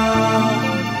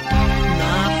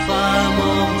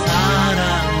Nafamom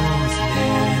Taramosle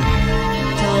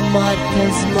Tamat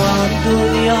Kazman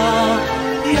Dunya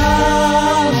Ya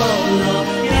Mawla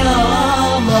Ya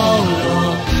Mawla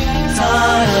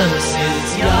Taram Siz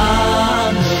Ya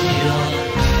Dunya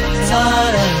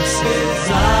Taram Siz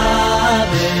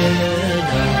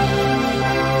Zabeda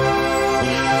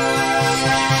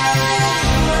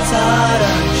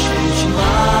Taram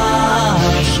Shishma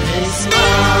Shishma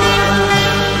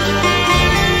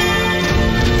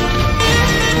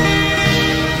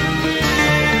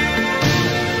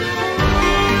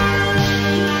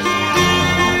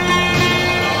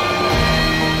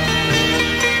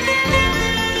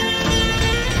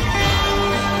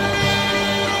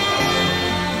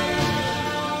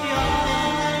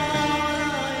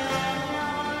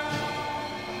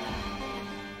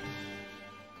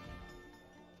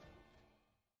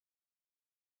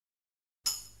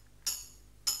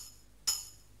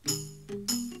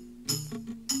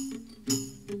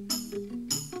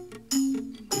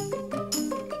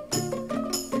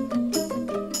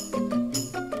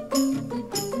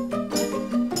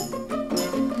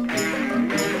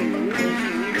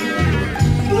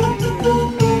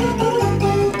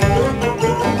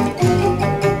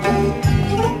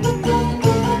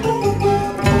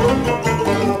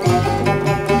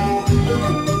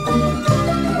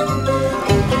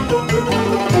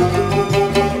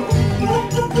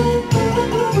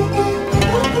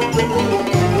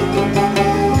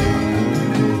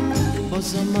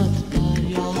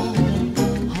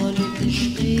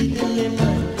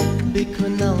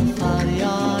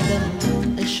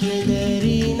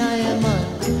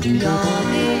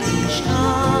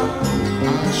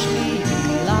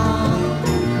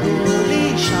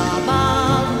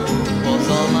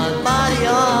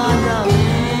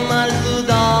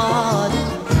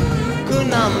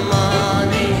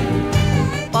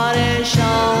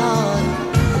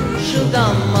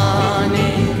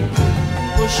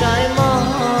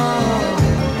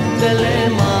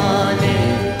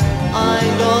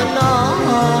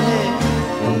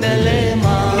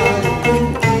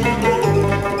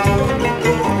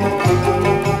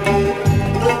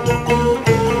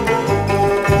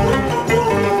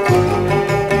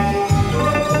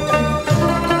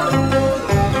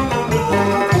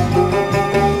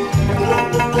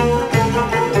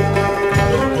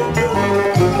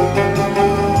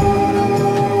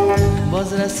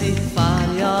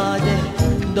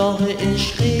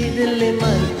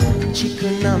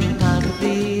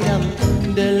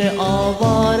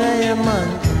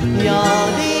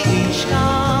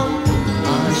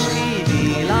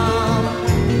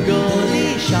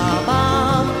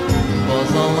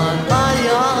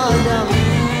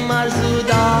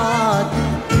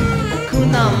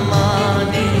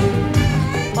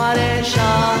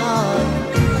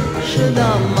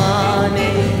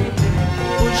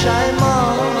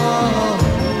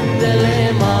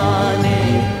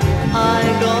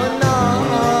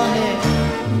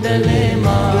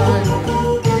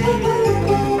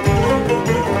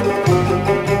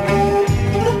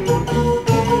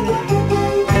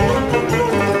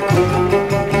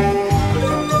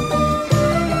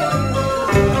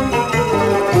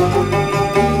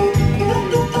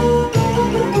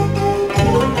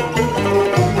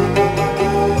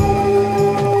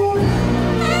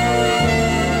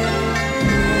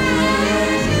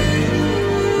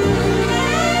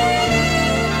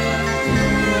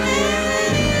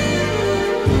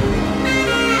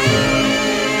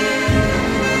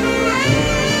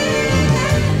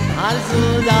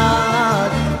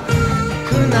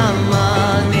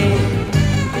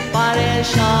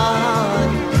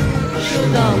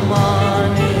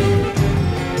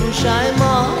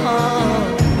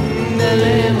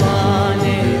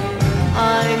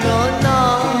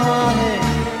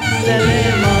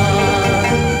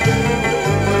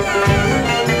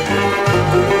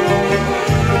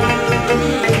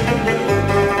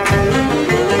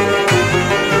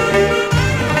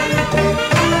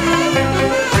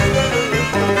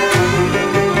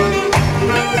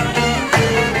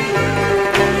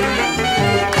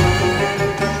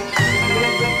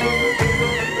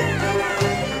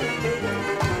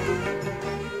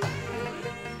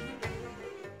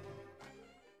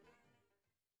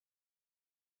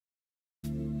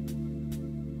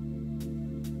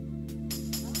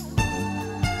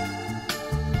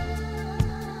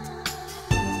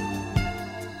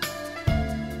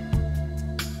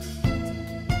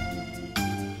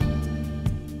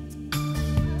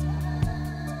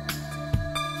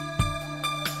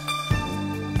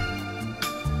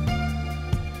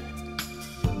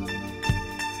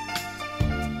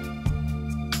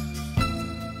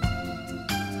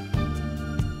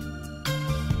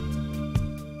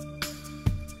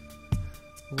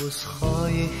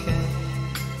عذرخواهی که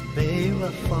بی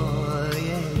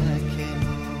وفای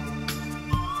نکنم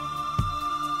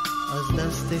از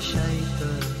دست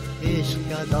شیطان عشق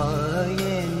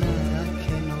گدای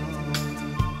نکنم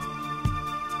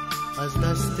از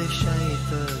دست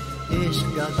شیطان عشق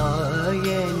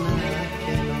گدای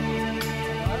نکنم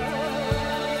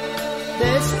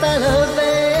دستلو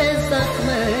به زخم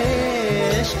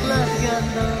عشق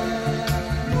لبگندم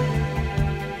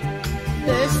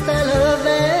دستلو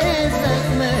به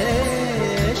زخم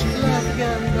عشق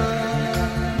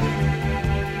لبگندم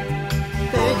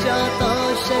به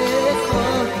جاتاش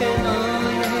خاک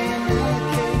نای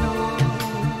نکنم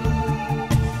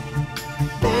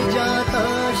به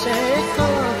جاتاش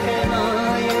خاک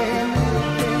نای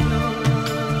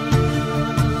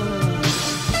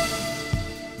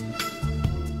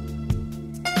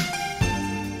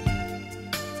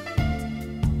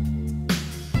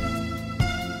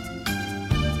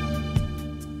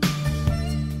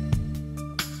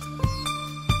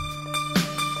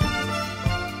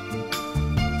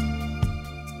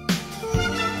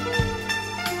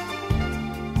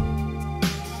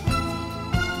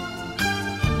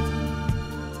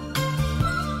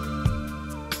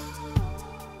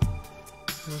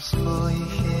عذرخواهی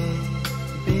که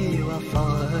بی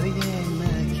وفای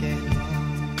نکنم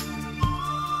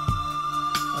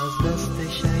از دست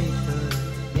شیطان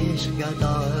عشق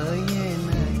گدای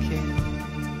نکنم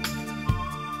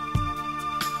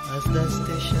از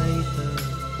دست شیطان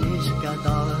عشق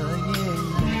گدای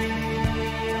نکنم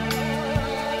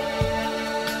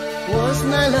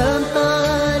وزنلم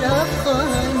طرف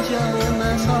خانجام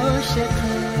از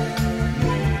عاشقم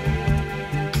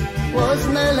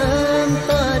وزنلم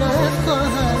طرف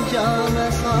خواهم جام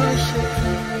از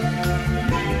عاشقی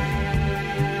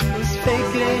از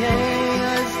فکر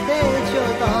از دل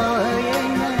جدای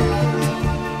نکنم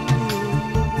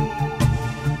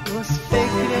از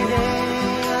فکر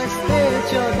از دل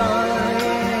جدای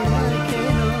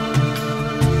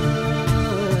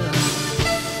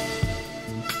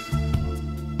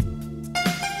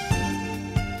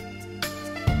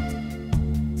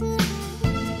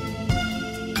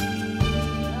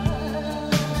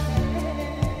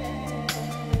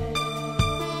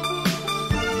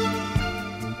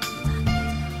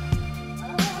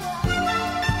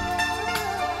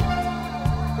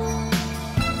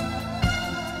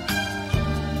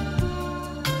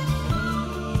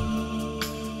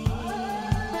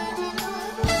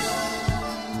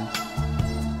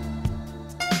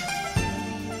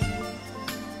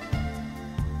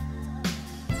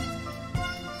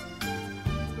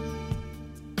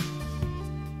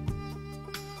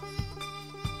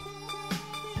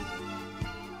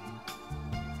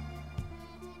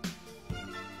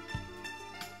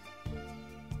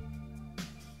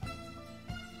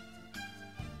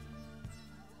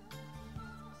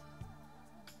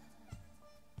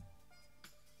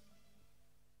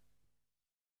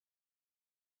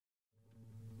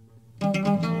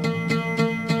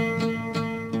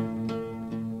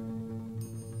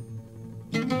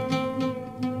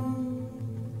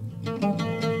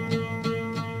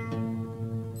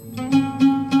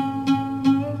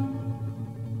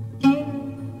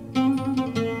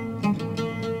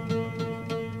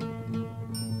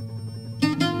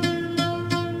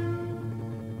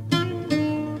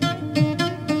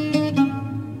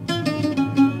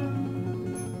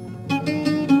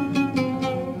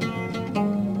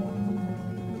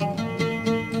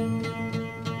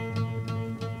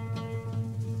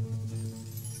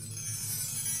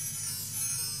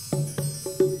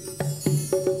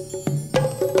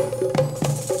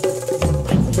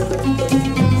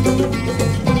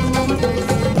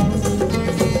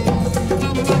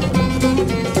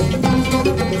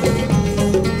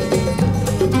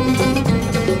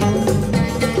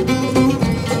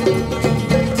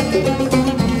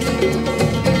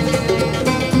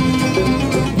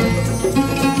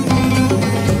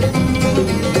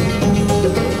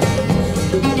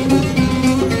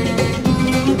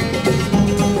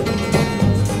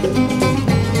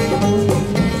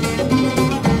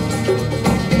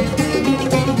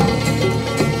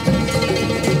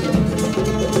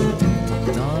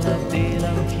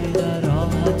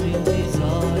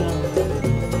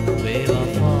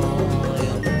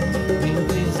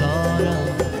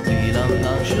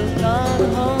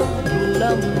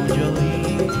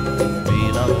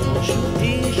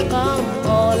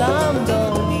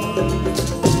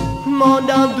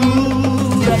ماندم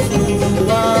دور از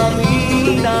تو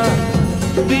همینم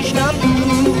بشنم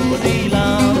تو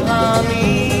دیلم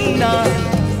همینم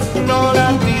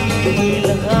نالم دیل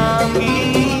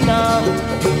همینم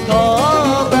تا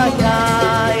بکه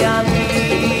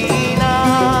یمینم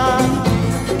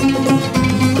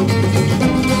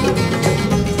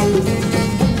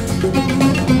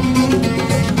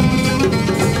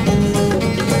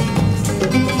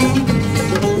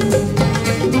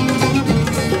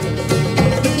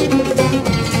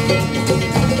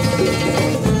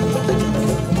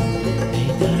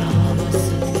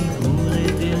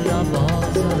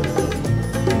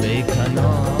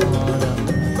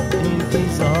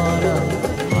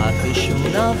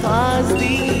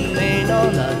نزدیک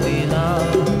نالد دلم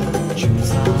چون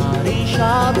سحری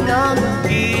شبنم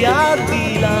گیرد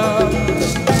دیلم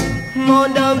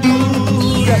ماندم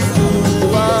دور از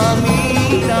تو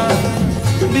امینم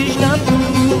بشنم تو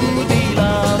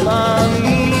دیلم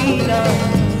امینم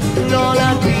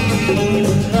نالد دیل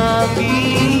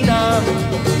غمگینم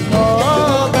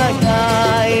تا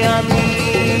بکی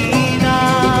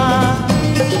امینم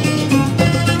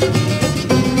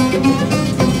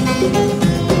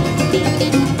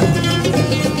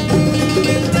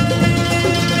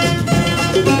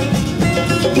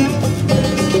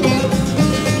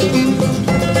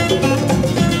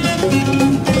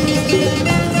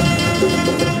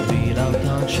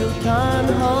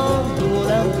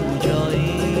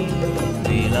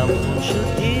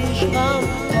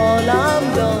حالم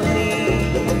دانی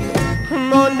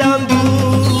ماندم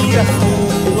دور از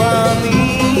تو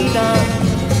امینم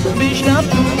بشنم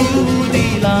تو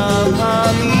دیلم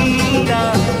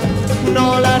همینم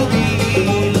نالد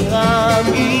دیل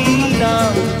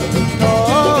غمگینم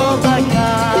تا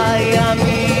بکی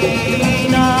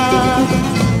امینم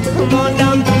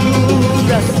ماندم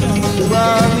دور از تو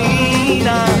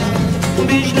امینم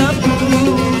بشنم تو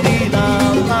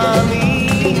دیلم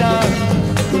همینم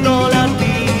نالد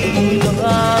دیل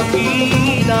غمگینم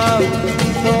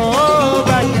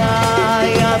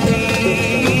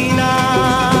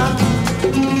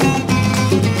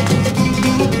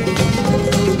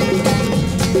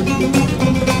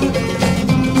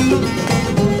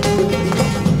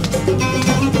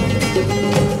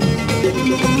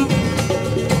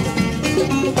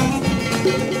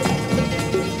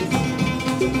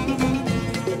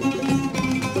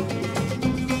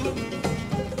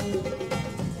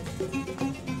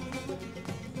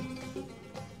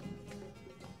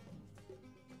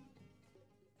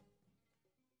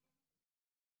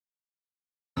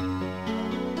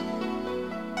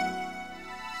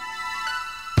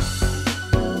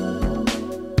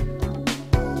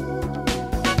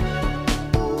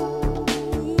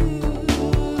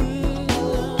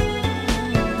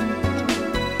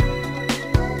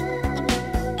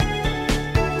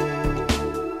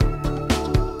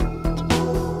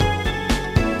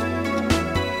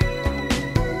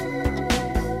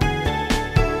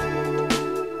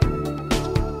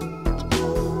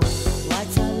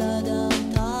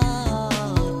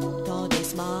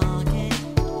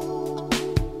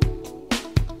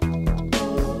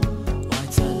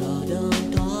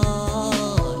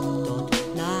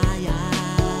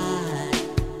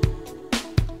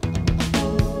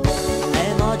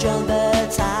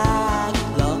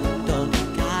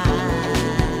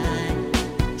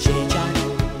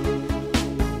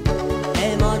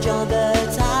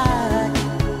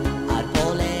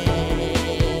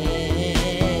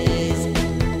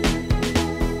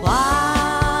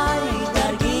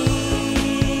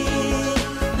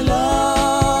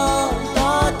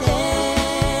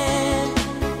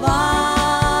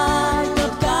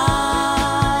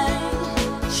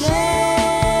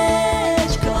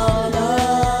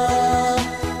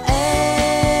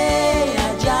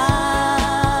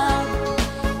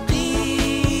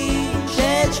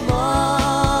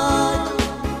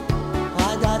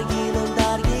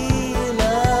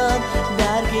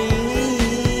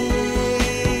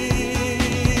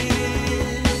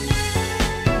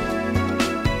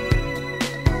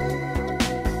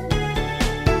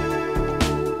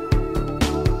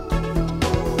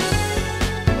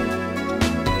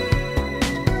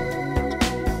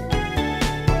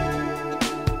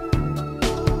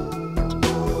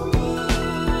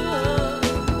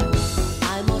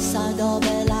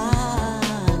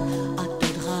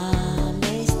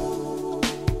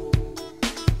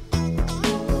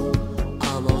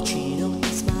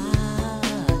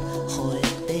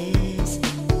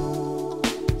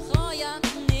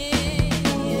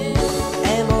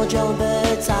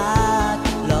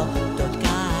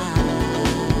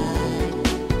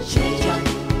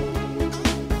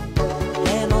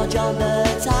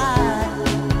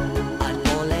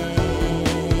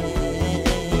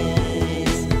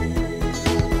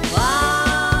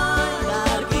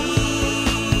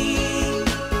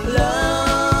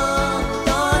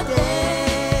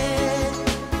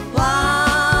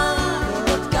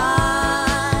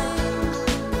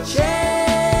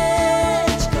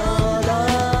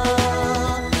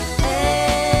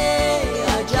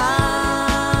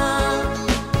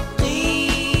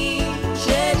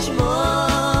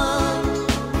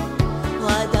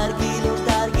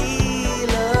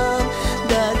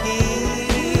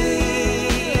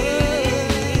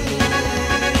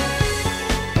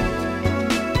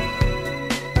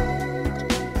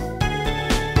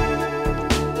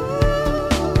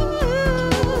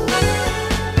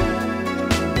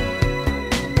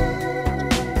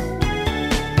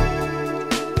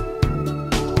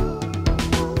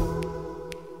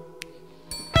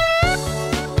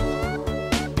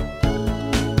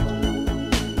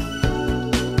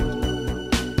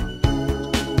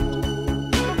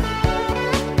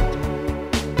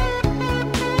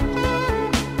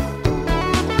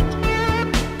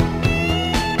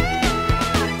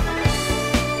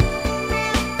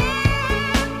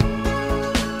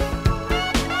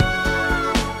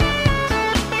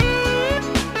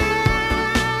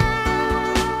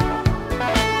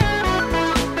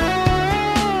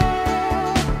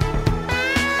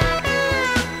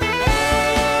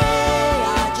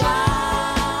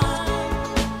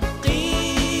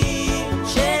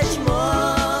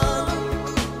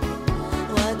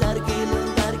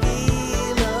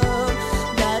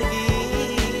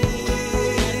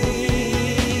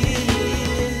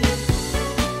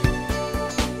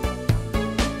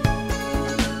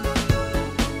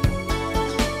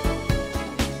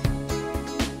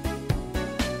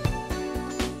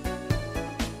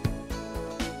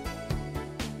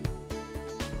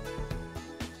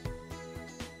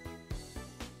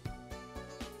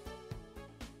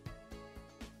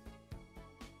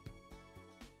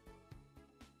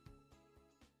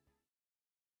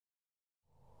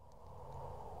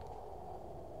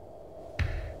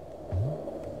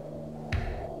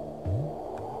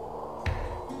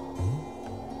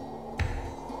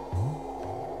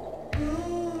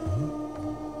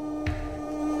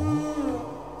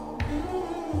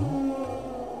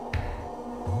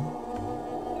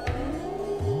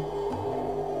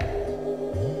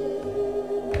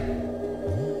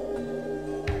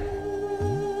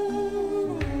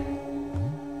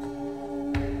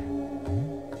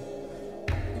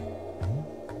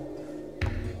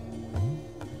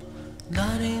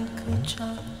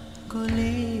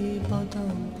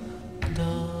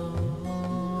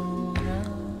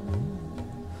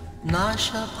نه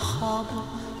شب خواب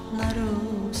نه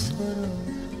روز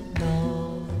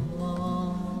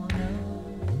دارم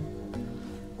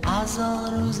از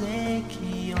آن روزه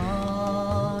که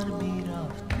یار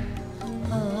بیرفت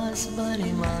از بر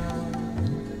من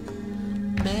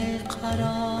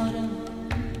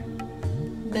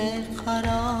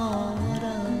بیقرارم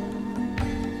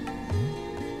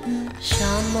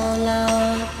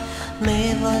شمالم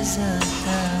میوزد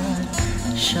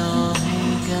در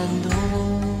شاهی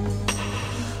گندم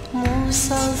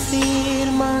مسافر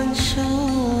من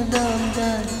شدم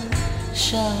در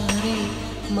شهری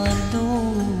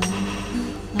مردم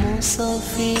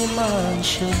مسافر من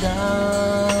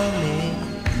شدم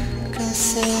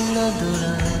کسی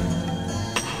ندارم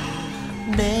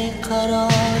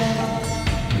بیقرارم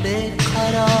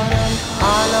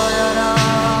حالا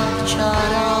یارم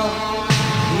چرا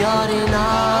یاری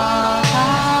نداری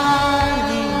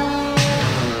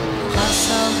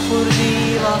قسم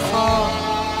خوردی وفا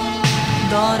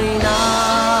داری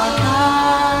نداری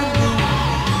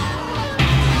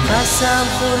قسم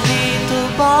خوردی تو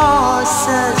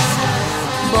باسد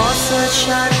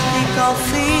شرطی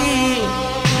کافی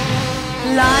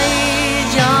لای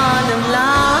جانم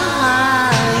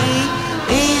لای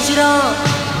اجرا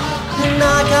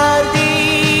نکردی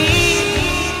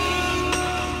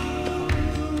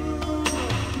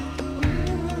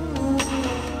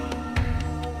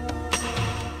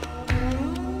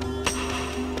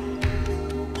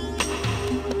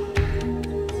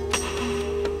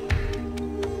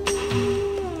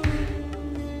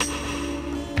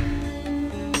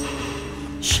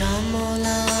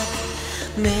شمالت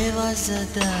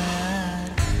میوزد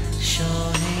در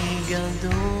شاهی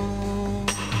گندم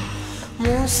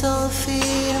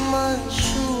مسافر من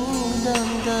شدم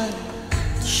در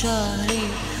شهری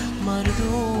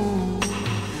مردم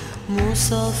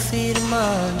مسافر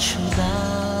من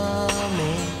شدم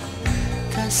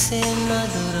کسی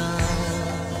ندارم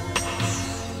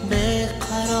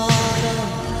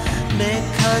بیقرارم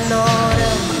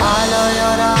بیکنارم علا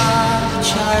یارم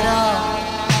چرا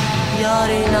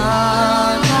یاری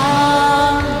نداری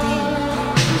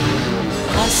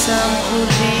قسم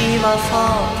خوردی وفا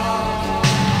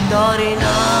داری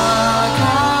نکردی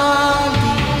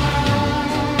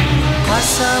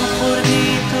قسم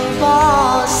خوردی تو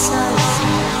باسد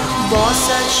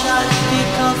شرطی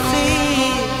کافی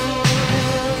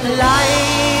لای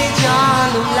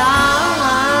جانم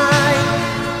لای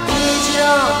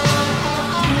اجرا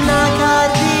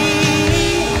نکردی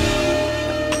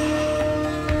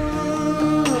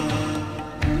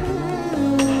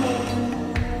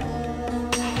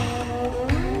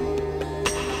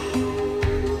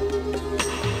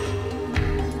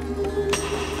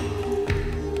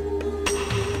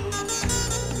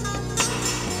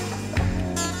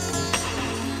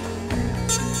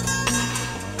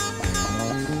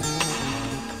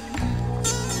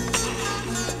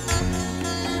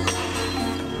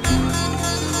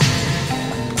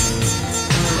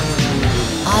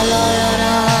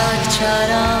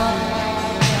چرا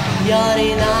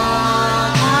یاری نکردی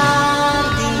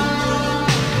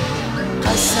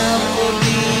قسم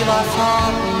خوردی وفا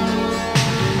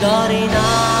داری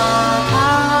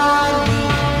نکردی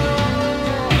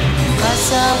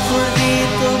قسم خوردی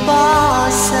تو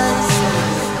باسد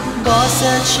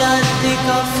شرطی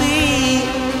کافی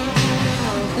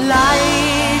لای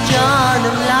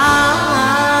جانم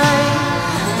لای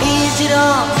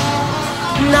اجرا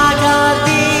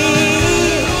نکردی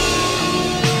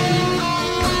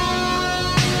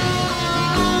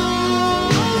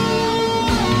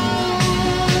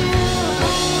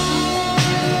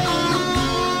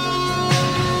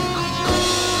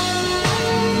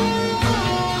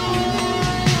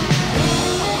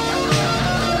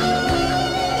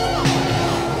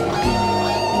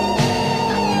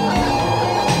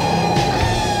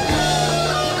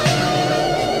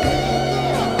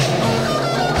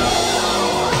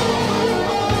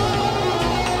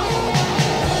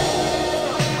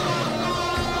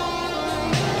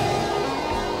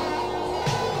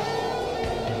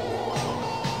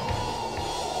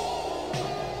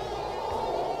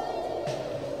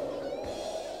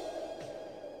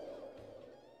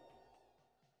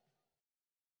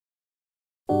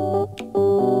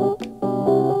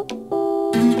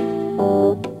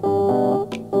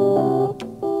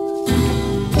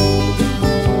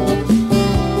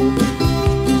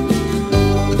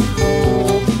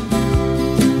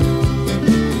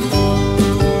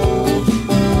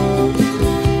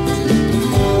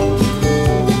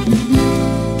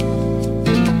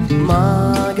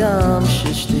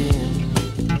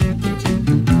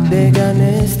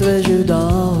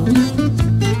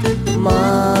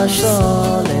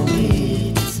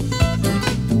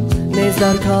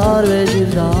در کار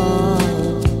بگیردم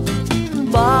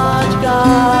باج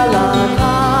گالا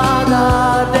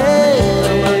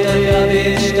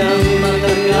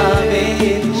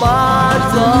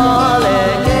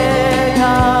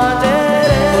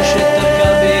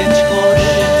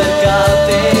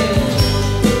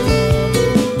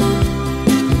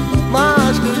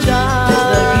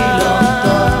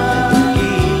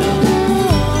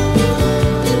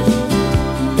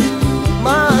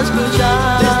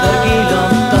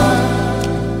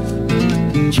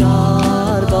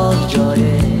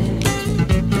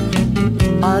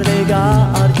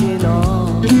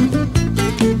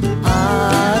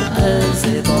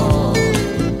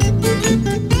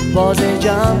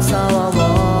jam sama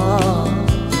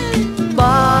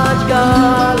baj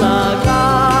gala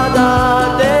kada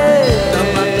de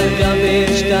tamatar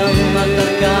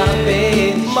ka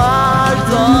bech mar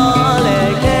zale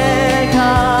ke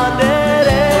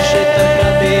kadere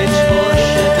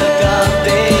hoshtar ka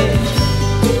bech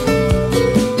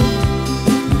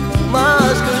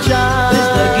mas kucha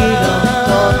dagila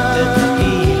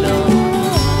dagila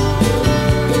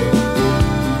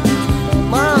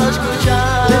mas kucha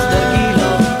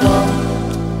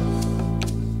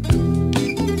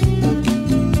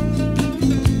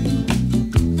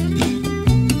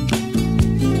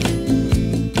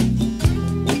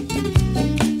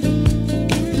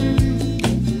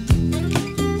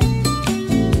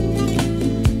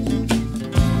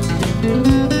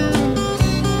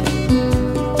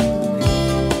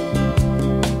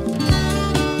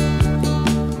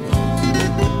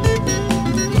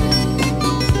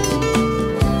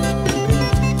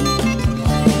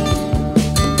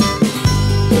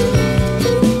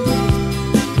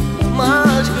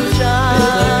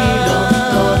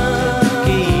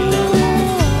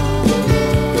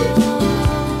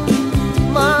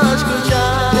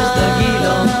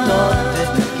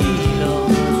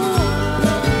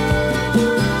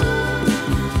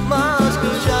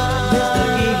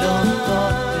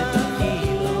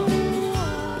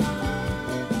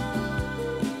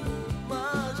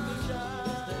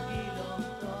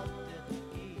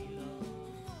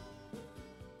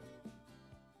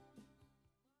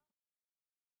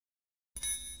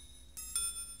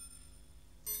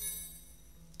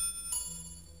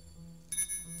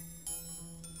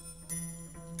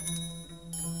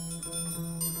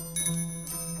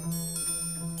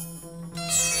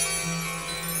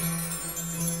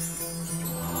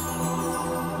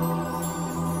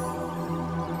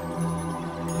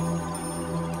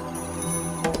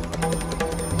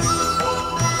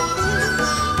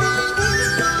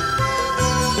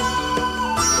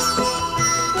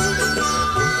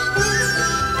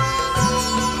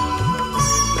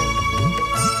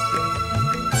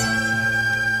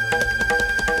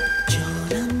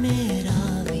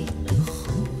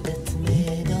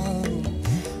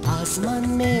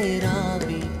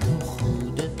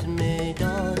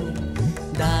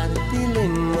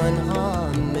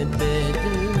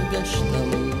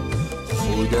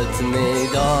خودت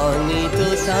میدانی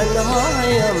تو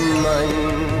تنهایم من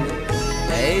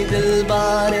ای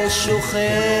دلبر شوخ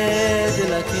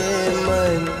دلک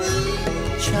من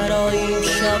چرا این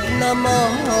شب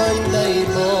نمانده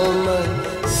با من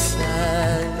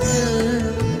سر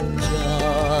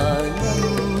جانم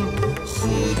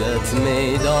خودت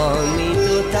میدانی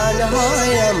تو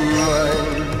تنهایم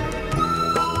من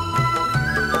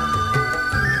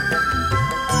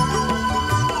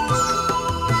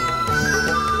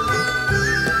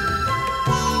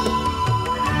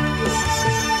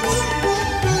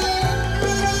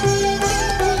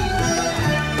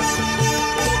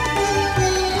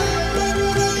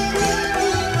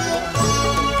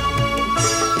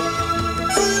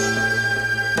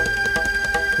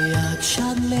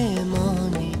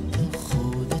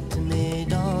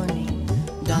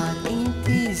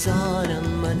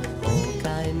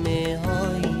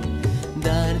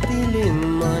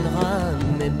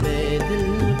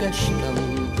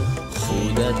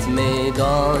خودت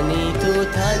میدانی تو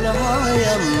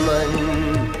تنهایم من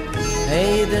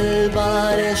ای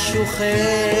دلبر شوخ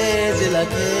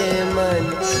دلک من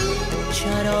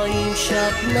چرا این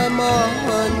شب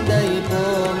نمانده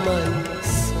با من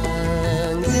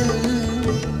سنگ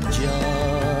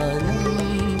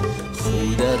جانم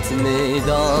خودت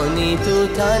میدانی تو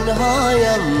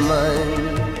تنهایم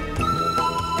من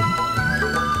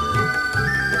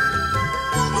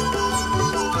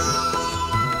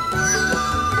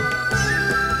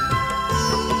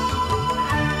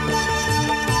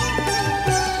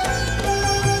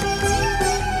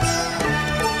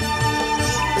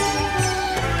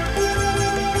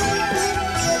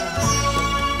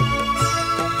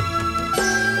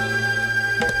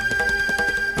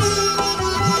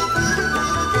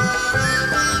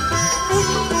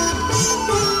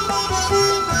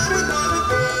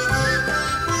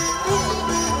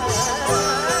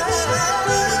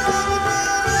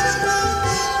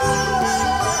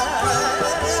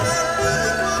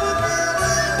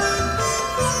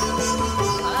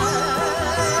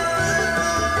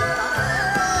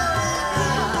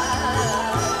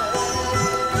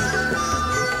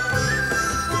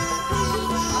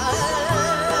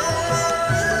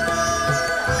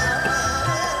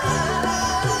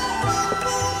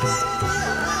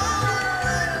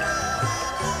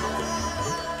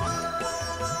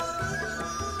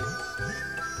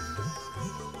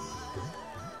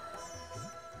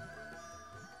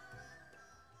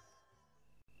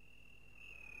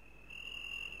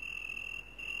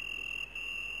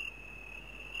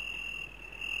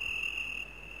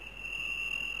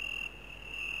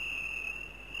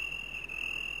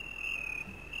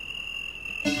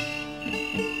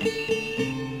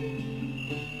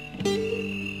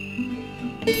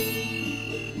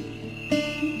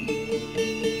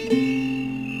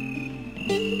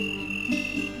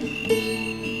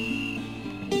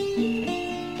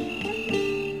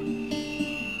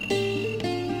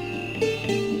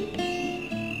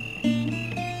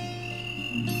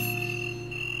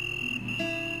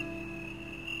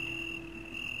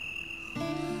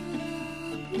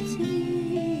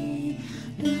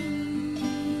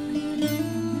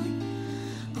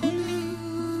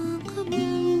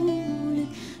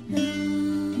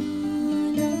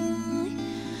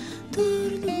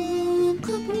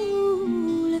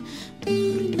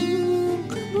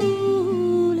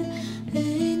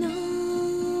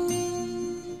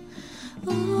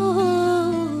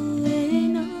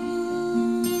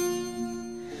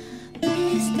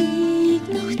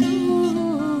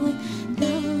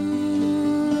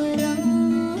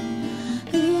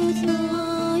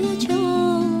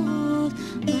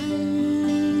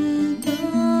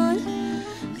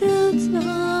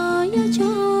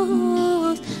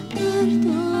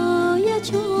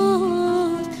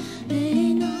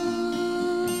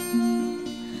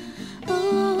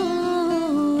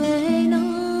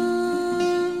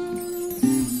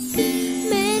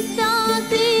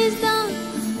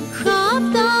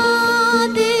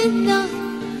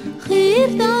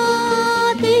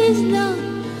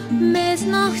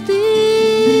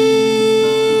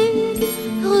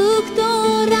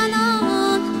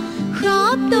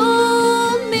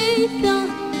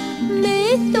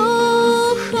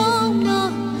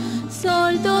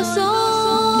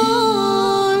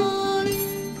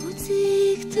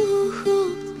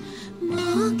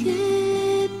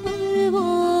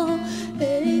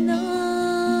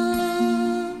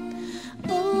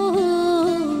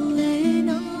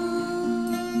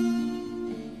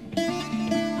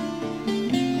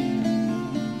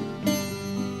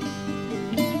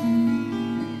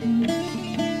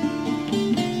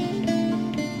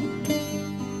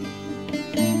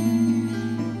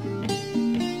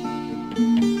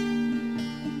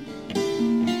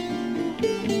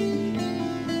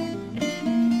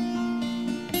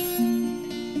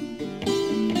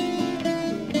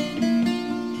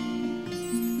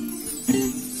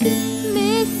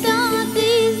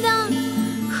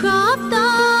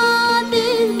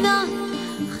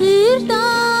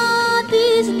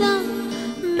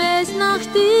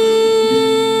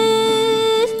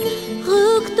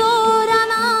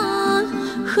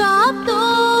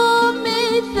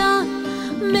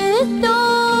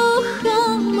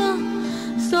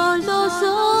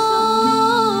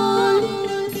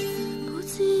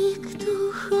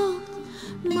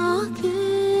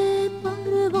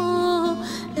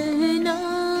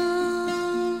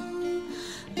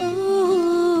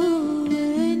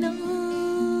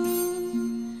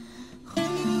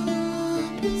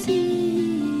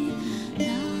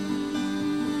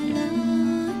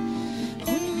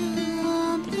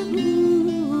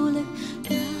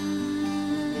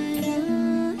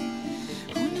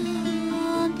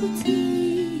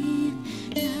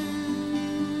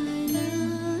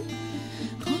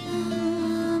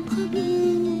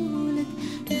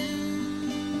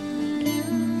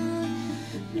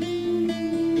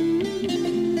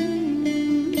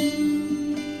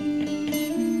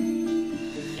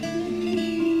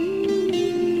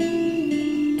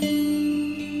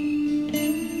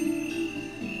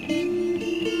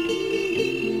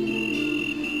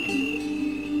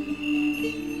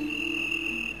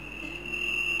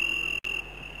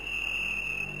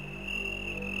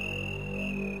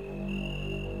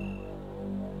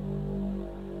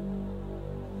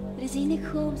Zinig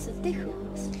homs a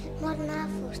tichos. Mar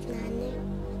náfust menni.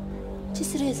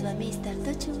 Čis rezva mīstar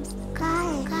tačos.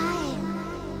 Kāja.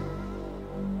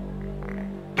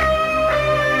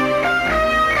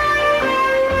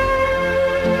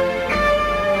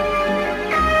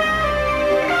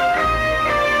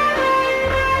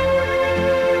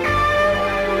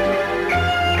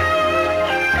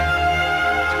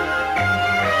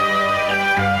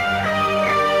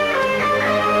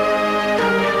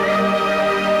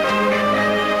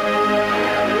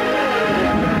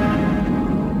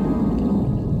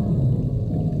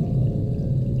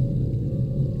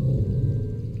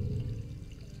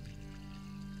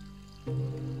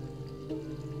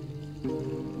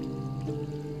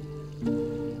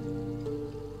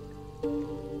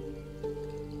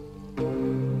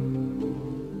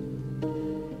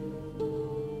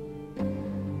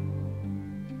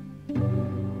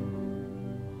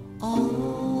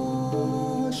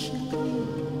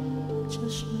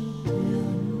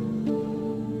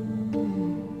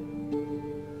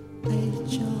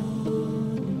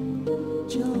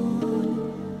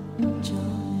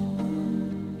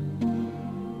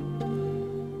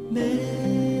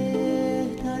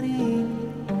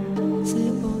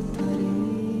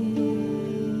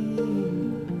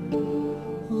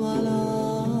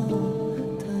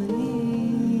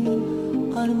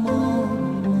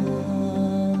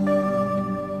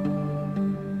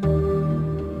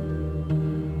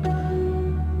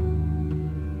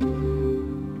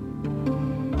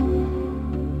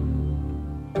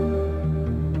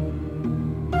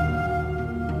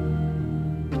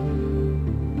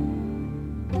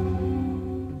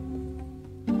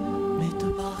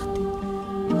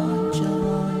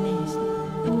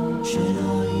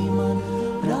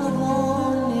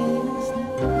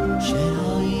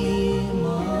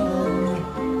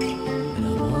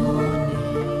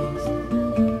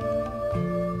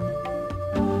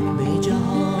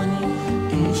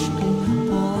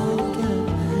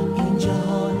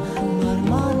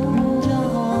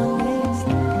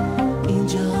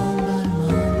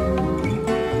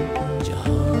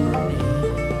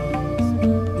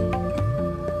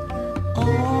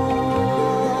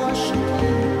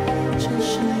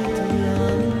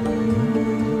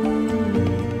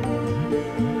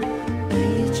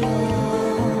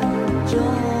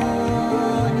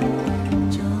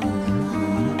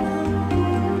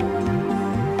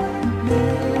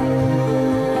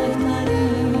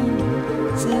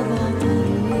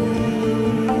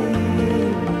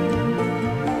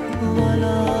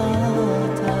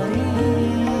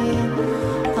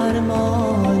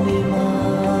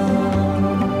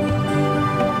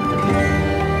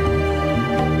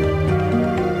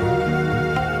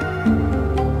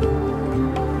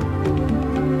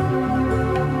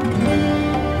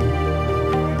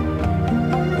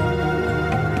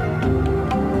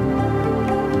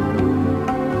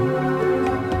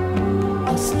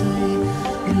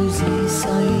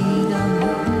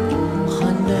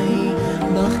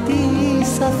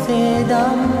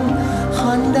 اومدم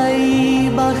خنده‌ی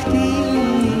بختی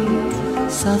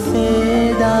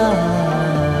سفیدم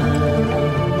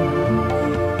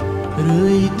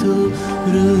روی تو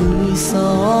روی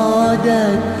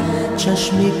سعادت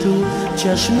چشمی تو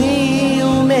چشمی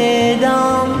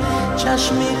اومدم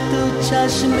چشمی تو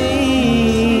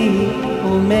چشمی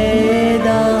اومدم